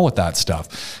experimenting now with that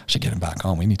stuff. I should get him back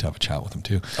on. We need to have a chat with him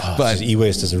too. But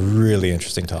e-waste is a really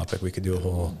interesting topic. We could do a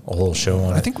whole show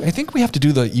on it. I think we have to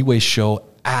do the e-waste show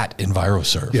at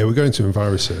EnviroServe. Yeah, we're going to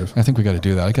EnviroServe. I think we got to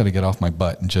do that. I got to get off my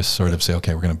butt and just sort of say,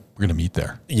 okay, we're gonna meet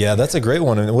there. Yeah, that's a great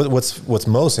one. And what's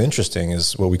most interesting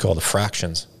is what we call the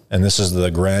fractions. And this is the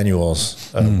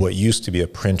granules of what used to be a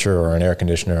printer or an air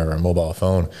conditioner or a mobile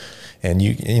phone. And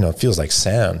it feels like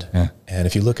sand. Yeah. And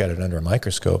if you look at it under a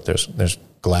microscope, there's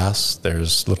glass,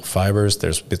 there's little fibers,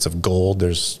 there's bits of gold,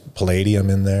 there's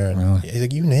palladium in there.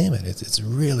 And you name it. It's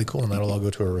really cool. And that'll all go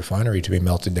to a refinery to be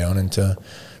melted down into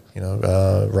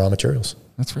raw materials.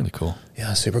 That's really cool.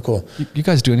 Yeah, super cool. You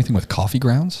guys do anything with coffee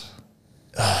grounds?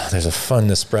 There's a fun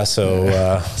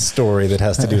Nespresso story that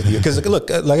has to do with you. Because look,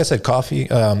 like I said, coffee.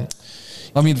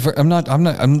 I mean,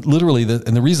 I'm literally,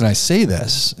 and the reason I say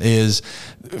this is,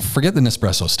 forget the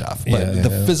Nespresso stuff, but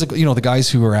physical, the guys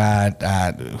who are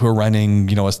who are running,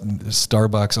 a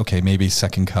Starbucks, okay, maybe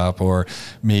Second Cup or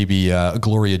maybe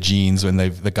Gloria Jeans when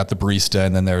they've got the barista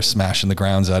and then they're smashing the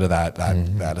grounds out of that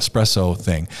espresso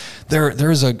thing.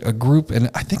 There is a group,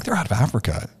 and I think they're out of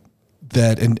Africa,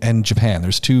 and Japan.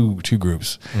 There's two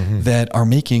groups that are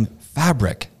making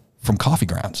fabric from coffee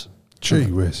grounds.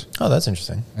 Gee whiz. Oh, that's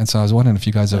interesting. And so I was wondering if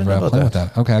you guys have played with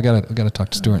that. Okay, I gotta talk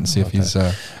to Stuart and see if he's.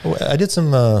 I did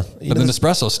some. But the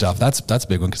Nespresso stuff, that's a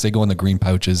big one because they go in the green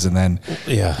pouches and then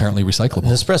apparently recyclable.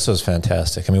 Nespresso is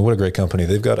fantastic. I mean, what a great company.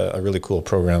 They've got a really cool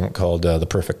program called the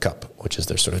Perfect Cup, which is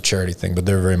their sort of charity thing, but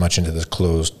they're very much into this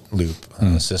closed loop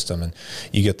system. And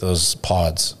you get those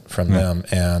pods from them,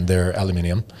 and they're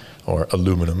aluminium. Or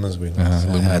aluminum, as we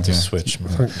had to switch.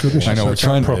 Thank goodness. I know we're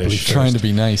trying to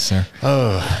be nice there.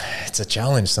 Oh, it's a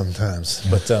challenge sometimes.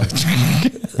 But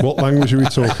what language are we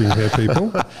talking here,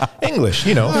 people? English,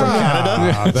 from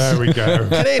Canada. There we go.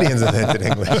 Canadians invented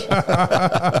English.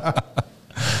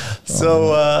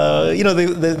 So,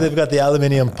 they've got the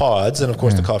aluminium pods and, of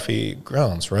course, the coffee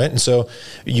grounds, right? And so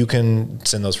you can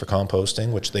send those for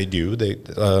composting, which they do. They,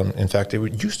 in fact,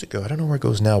 it used to go, I don't know where it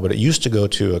goes now, but it used to go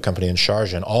to a company in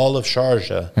Sharjah. And all of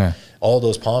Sharjah, all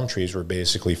those palm trees were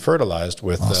basically fertilized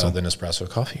with the Nespresso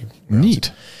coffee grounds.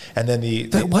 Neat. And then they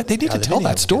need to tell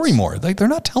that story more. They're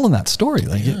not telling that story.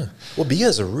 Well, BIA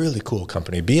is a really cool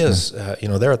company. BIA is,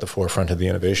 they're at the forefront of the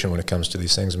innovation when it comes to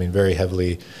these things. I mean, very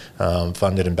heavily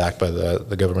funded and backed by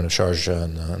the government of Sharjah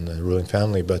and the ruling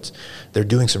family. But they're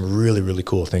doing some really, really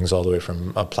cool things all the way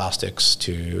from plastics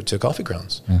to coffee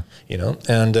grounds.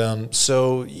 And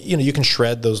so you can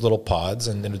shred those little pods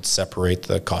and then it'd separate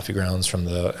the coffee grounds from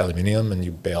the aluminium, and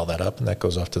you bale that up, and that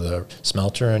goes off to the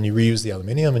smelter, and you reuse the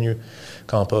aluminium and you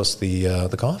compost the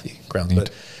coffee grounds.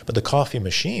 But the coffee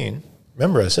machine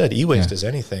remember I said e-waste is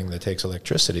anything that takes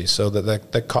electricity. So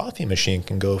that coffee machine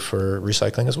can go for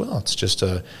recycling as well. It's just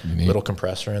a little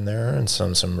compressor in there and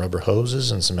some rubber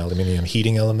hoses and some aluminum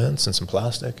heating elements and some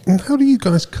plastic. And how do you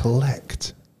guys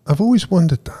collect? I've always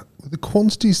wondered that. With the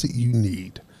quantities that you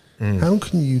need, how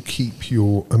can you keep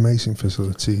your amazing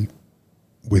facility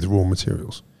with raw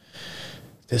materials?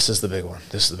 This is the big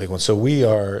one. So we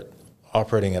are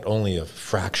operating at only a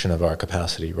fraction of our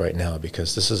capacity right now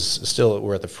because this is still,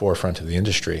 we're at the forefront of the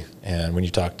industry. And when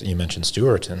you mentioned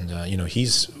Stuart, and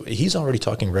he's already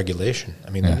talking regulation. I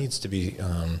mean, there needs to be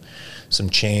some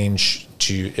change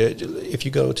to, if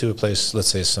you go to a place, let's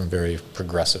say some very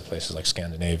progressive places like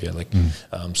Scandinavia, like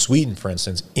Sweden, for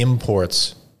instance,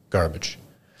 imports garbage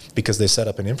because they set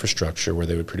up an infrastructure where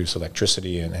they would produce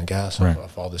electricity and gas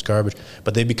off all this garbage.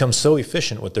 But they become so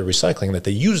efficient with their recycling that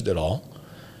they used it all.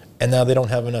 And now they don't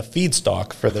have enough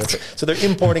feedstock for their, so they're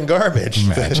importing garbage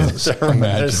to run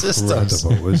their systems.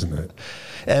 Incredible, isn't it?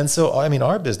 And so, I mean,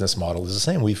 our business model is the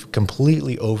same. We've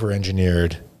completely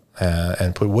over-engineered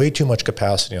and put way too much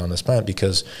capacity on this plant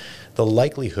because the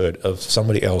likelihood of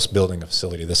somebody else building a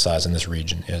facility this size in this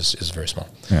region is very small.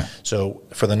 Yeah. So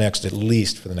at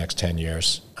least for the next 10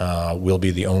 years, we'll be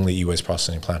the only e-waste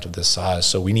processing plant of this size.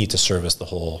 So we need to service the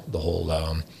whole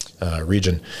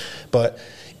region. But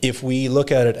if we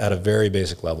look at it at a very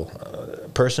basic level,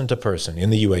 person to person in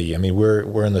the UAE, I mean,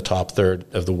 we're in the top third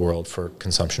of the world for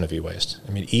consumption of e-waste.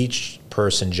 I mean, each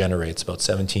person generates about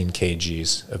 17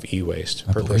 kgs of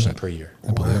e-waste per person per year.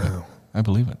 I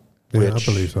believe it. Yeah, I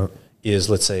believe that. Is,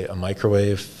 let's say, a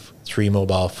microwave, 3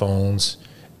 mobile phones,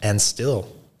 and still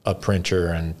a printer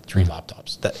and 3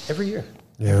 laptops. That every year.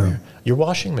 Every year. Your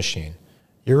washing machine,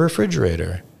 your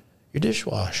refrigerator, your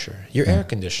dishwasher, your air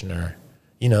conditioner,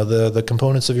 the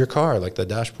components of your car, like the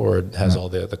dashboard has all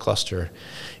the cluster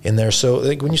in there. So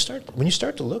like when you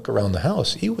start to look around the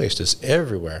house, e-waste is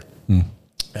everywhere.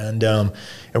 And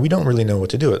we don't really know what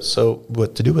to do with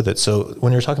it. So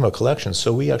when you're talking about collections,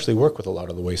 so we actually work with a lot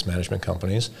of the waste management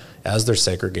companies as they're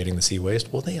segregating this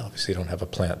e-waste. Well, they obviously don't have a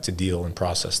plant to deal and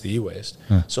process the e-waste.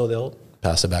 So they'll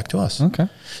pass it back to us. Okay.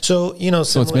 So,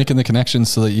 so it's making the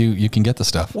connections so that you can get the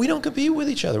stuff. We don't compete with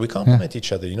each other. We complement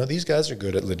each other. These guys are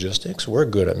good at logistics. We're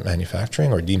good at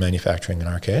manufacturing or demanufacturing in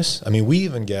our case. I mean, we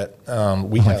even get,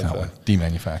 we have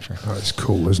demanufacturing. Oh, it's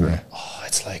cool, isn't it? Oh,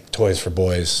 it's like toys for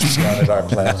boys down at our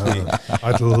plant.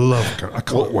 I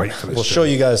can't wait for this. We'll show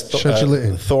you guys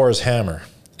Thor's hammer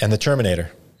and the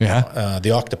Terminator. Yeah,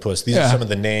 the octopus. These are some of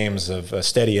the names of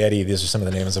Steady Eddie. These are some of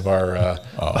the names of our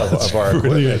of our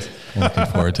equipment. I'm looking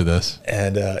forward to this.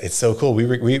 And it's so cool.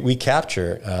 We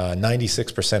capture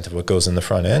 96% of what goes in the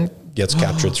front end gets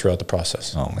captured throughout the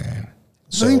process. Oh man,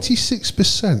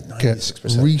 96% gets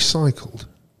recycled.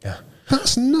 Yeah,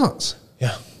 that's nuts.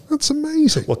 Yeah. That's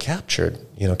amazing. Well, captured.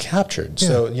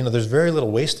 So, there's very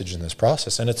little wastage in this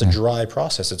process, and it's a dry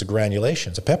process. It's a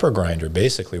granulation. It's a pepper grinder,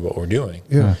 basically, what we're doing.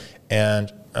 Yeah.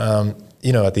 And,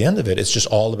 at the end of it, it's just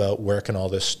all about where can all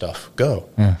this stuff go.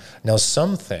 Yeah. Now,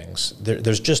 some things,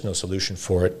 there's just no solution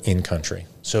for it in country.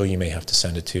 So you may have to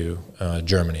send it to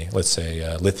Germany. Let's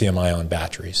say lithium-ion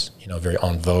batteries, very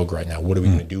en vogue right now. What are we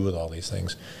going to do with all these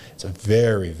things? It's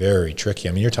very, very tricky.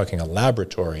 I mean, you're talking a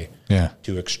laboratory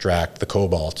to extract the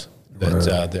cobalt.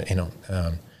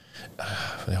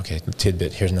 Okay,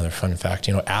 tidbit. Here's another fun fact.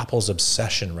 Apple's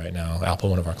obsession right now, Apple,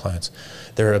 one of our clients,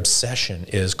 their obsession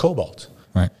is cobalt.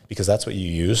 Right. Because that's what you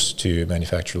use to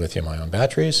manufacture lithium-ion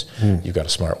batteries. You've got a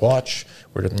smart watch.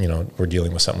 We're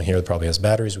dealing with something here that probably has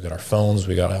batteries. We've got our phones.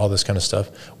 We got all this kind of stuff.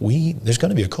 There's going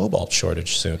to be a cobalt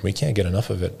shortage soon. We can't get enough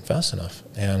of it fast enough.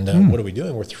 And what are we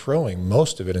doing? We're throwing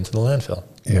most of it into the landfill.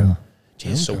 Yeah.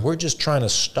 So we're just trying to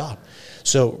stop.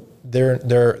 So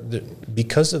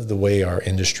because of the way our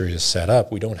industry is set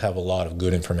up, we don't have a lot of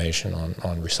good information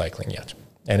on recycling yet,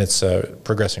 and it's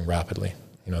progressing rapidly.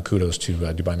 Kudos to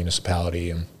Dubai Municipality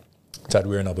and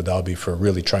Tadweer in Abu Dhabi for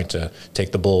really trying to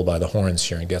take the bull by the horns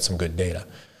here and get some good data.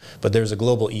 But there's a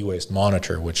global e-waste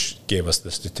monitor which gave us the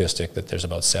statistic that there's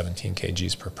about 17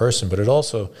 kgs per person, but it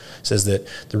also says that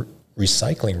the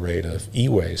recycling rate of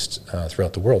e-waste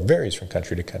throughout the world varies from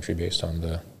country to country based on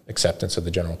the acceptance of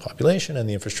the general population and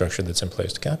the infrastructure that's in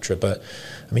place to capture it. But,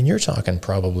 I mean, you're talking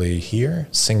probably here,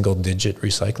 single-digit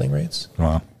recycling rates.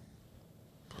 Wow.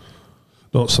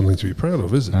 Not something to be proud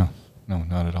of, is it? No,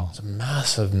 not at all. It's a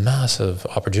massive, massive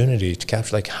opportunity to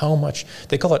capture, like how much,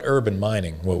 they call it urban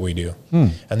mining, what we do.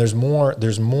 And there's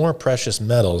more precious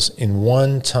metals in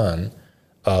 1 ton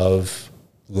of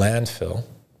landfill.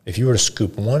 If you were to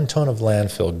scoop 1 ton of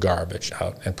landfill garbage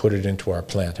out and put it into our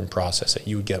plant and process it,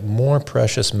 you would get more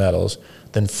precious metals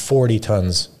than 40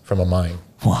 tons from a mine.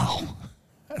 Wow.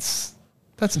 That's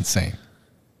That's insane.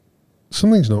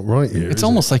 Something's not right here. It's is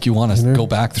almost it? like you want to go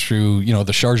back through,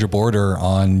 the Sharjah border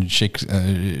on Sheikh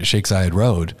Zayed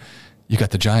Road. You got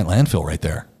the giant landfill right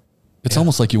there. It's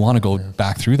almost like you want to go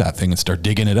back through that thing and start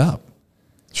digging it up.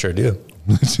 Sure do.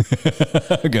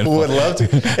 Good. Would love to.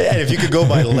 And if you could go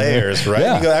by layers, right?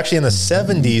 Yeah. You go actually in the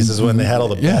 70s is when they had all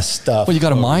the best stuff. Well, you got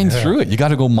to mine through it. You got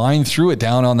to go mine through it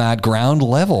down on that ground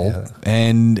level,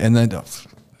 and then.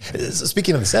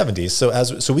 Speaking of the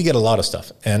 70s, so we get a lot of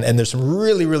stuff, and there's some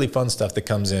really, really fun stuff that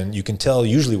comes in. You can tell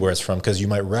usually where it's from because you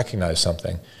might recognize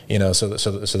something, So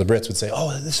the Brits would say,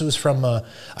 "Oh, this was from. I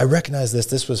recognize this.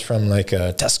 This was from like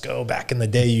Tesco back in the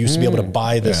day. You used to be able to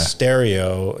buy this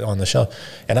stereo on the shelf."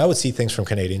 And I would see things from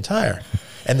Canadian Tire,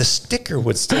 and the sticker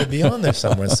would still be on there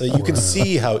somewhere. So you can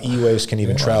see how e-waste can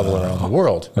even travel around the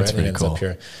world. That's right? pretty It ends cool. up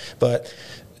here, but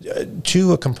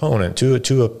to a component,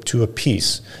 to a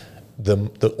piece.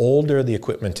 The older the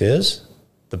equipment is,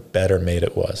 the better made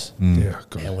it was. Yeah,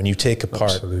 God. And when you take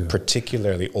apart Absolutely.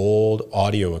 particularly old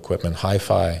audio equipment,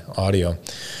 hi-fi audio,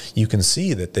 you can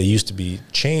see that they used to be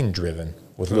chain driven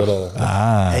with little,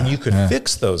 and you could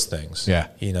fix those things. Yeah.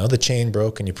 The chain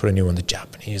broke and you put a new one. The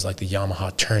Japanese, like the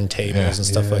Yamaha turntables and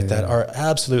stuff like that, are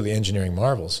absolutely engineering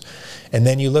marvels. And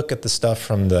then you look at the stuff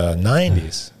from the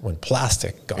 90s when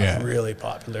plastic got really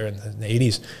popular in the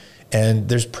 80s. And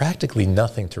there's practically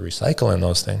nothing to recycle in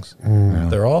those things.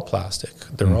 They're all plastic.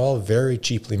 They're all very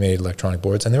cheaply made electronic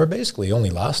boards. And they were basically only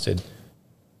lasted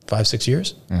 5-6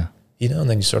 years. Yeah. And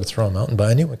then you sort of throw them out and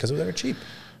buy a new one because they were cheap.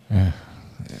 Yeah.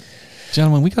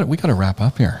 Gentlemen, we got to wrap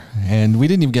up here, and we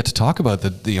didn't even get to talk about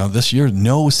this year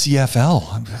no CFL.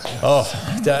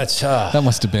 Oh, that's That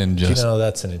must have been just.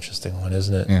 that's an interesting one,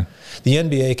 isn't it? Yeah. The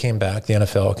NBA came back, the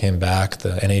NFL came back,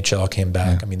 the NHL came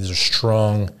back. Yeah. I mean, these are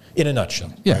strong. In a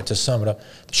nutshell, right, to sum it up,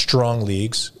 strong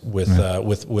leagues with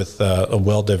a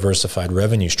well-diversified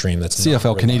revenue stream. That's CFL,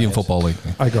 not Canadian reliant. Football League.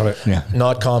 I got it. Yeah.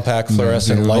 Not compact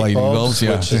fluorescent light bulbs.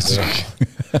 Yeah. Which is,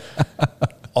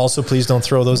 also, please don't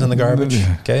throw those in the garbage.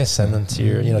 Okay, send them to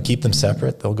your. Keep them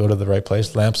separate. They'll go to the right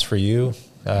place. Lamps for you.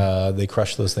 They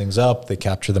crush those things up. They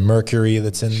capture the mercury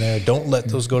that's in there. Don't let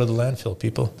those go to the landfill,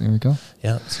 people. There we go.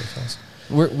 Yeah, CFLs.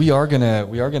 We are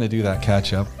gonna do that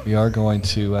catch up. We are going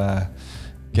to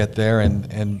get there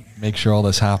and make sure all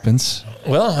this happens.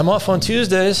 Well, I'm off on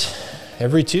Tuesdays.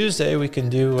 Every Tuesday we can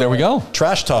do. There we go.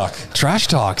 Trash talk. Trash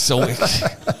talk. So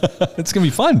it's gonna be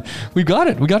fun. We got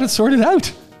it. We got it sorted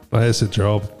out. There's a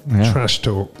job. Yeah. Trash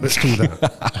talk. Let's do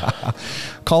that.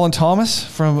 Colin Thomas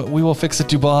from We Will Fix It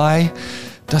Dubai.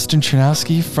 Dustin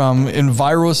Chernowski from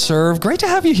EnviroServe. Great to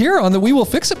have you here on the We Will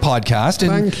Fix It podcast.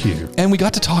 And, Thank you. And we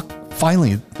got to talk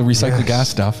finally the recycled gas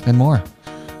stuff and more.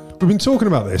 We've been talking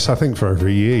about this, I think, for over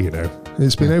a year,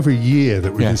 It's been over a year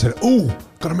that we've been saying,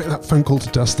 got to make that phone call to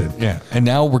Dustin. Yeah. And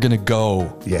now we're going to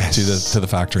go Yes. to the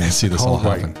factory and see this all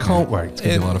happen. Can't wait. It's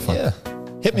going to be a lot of fun. Yeah.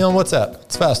 Hit me on WhatsApp.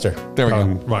 It's faster. There we go.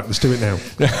 Right, let's do it now.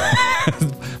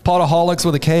 Podaholics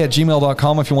with a K at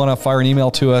gmail.com if you want to fire an email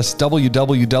to us.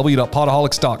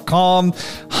 www.podaholics.com.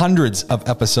 Hundreds of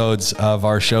episodes of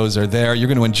our shows are there. You're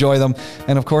going to enjoy them.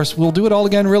 And of course, we'll do it all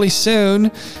again really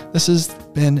soon. This has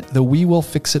been the We Will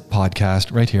Fix It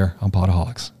podcast right here on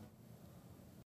Podaholics.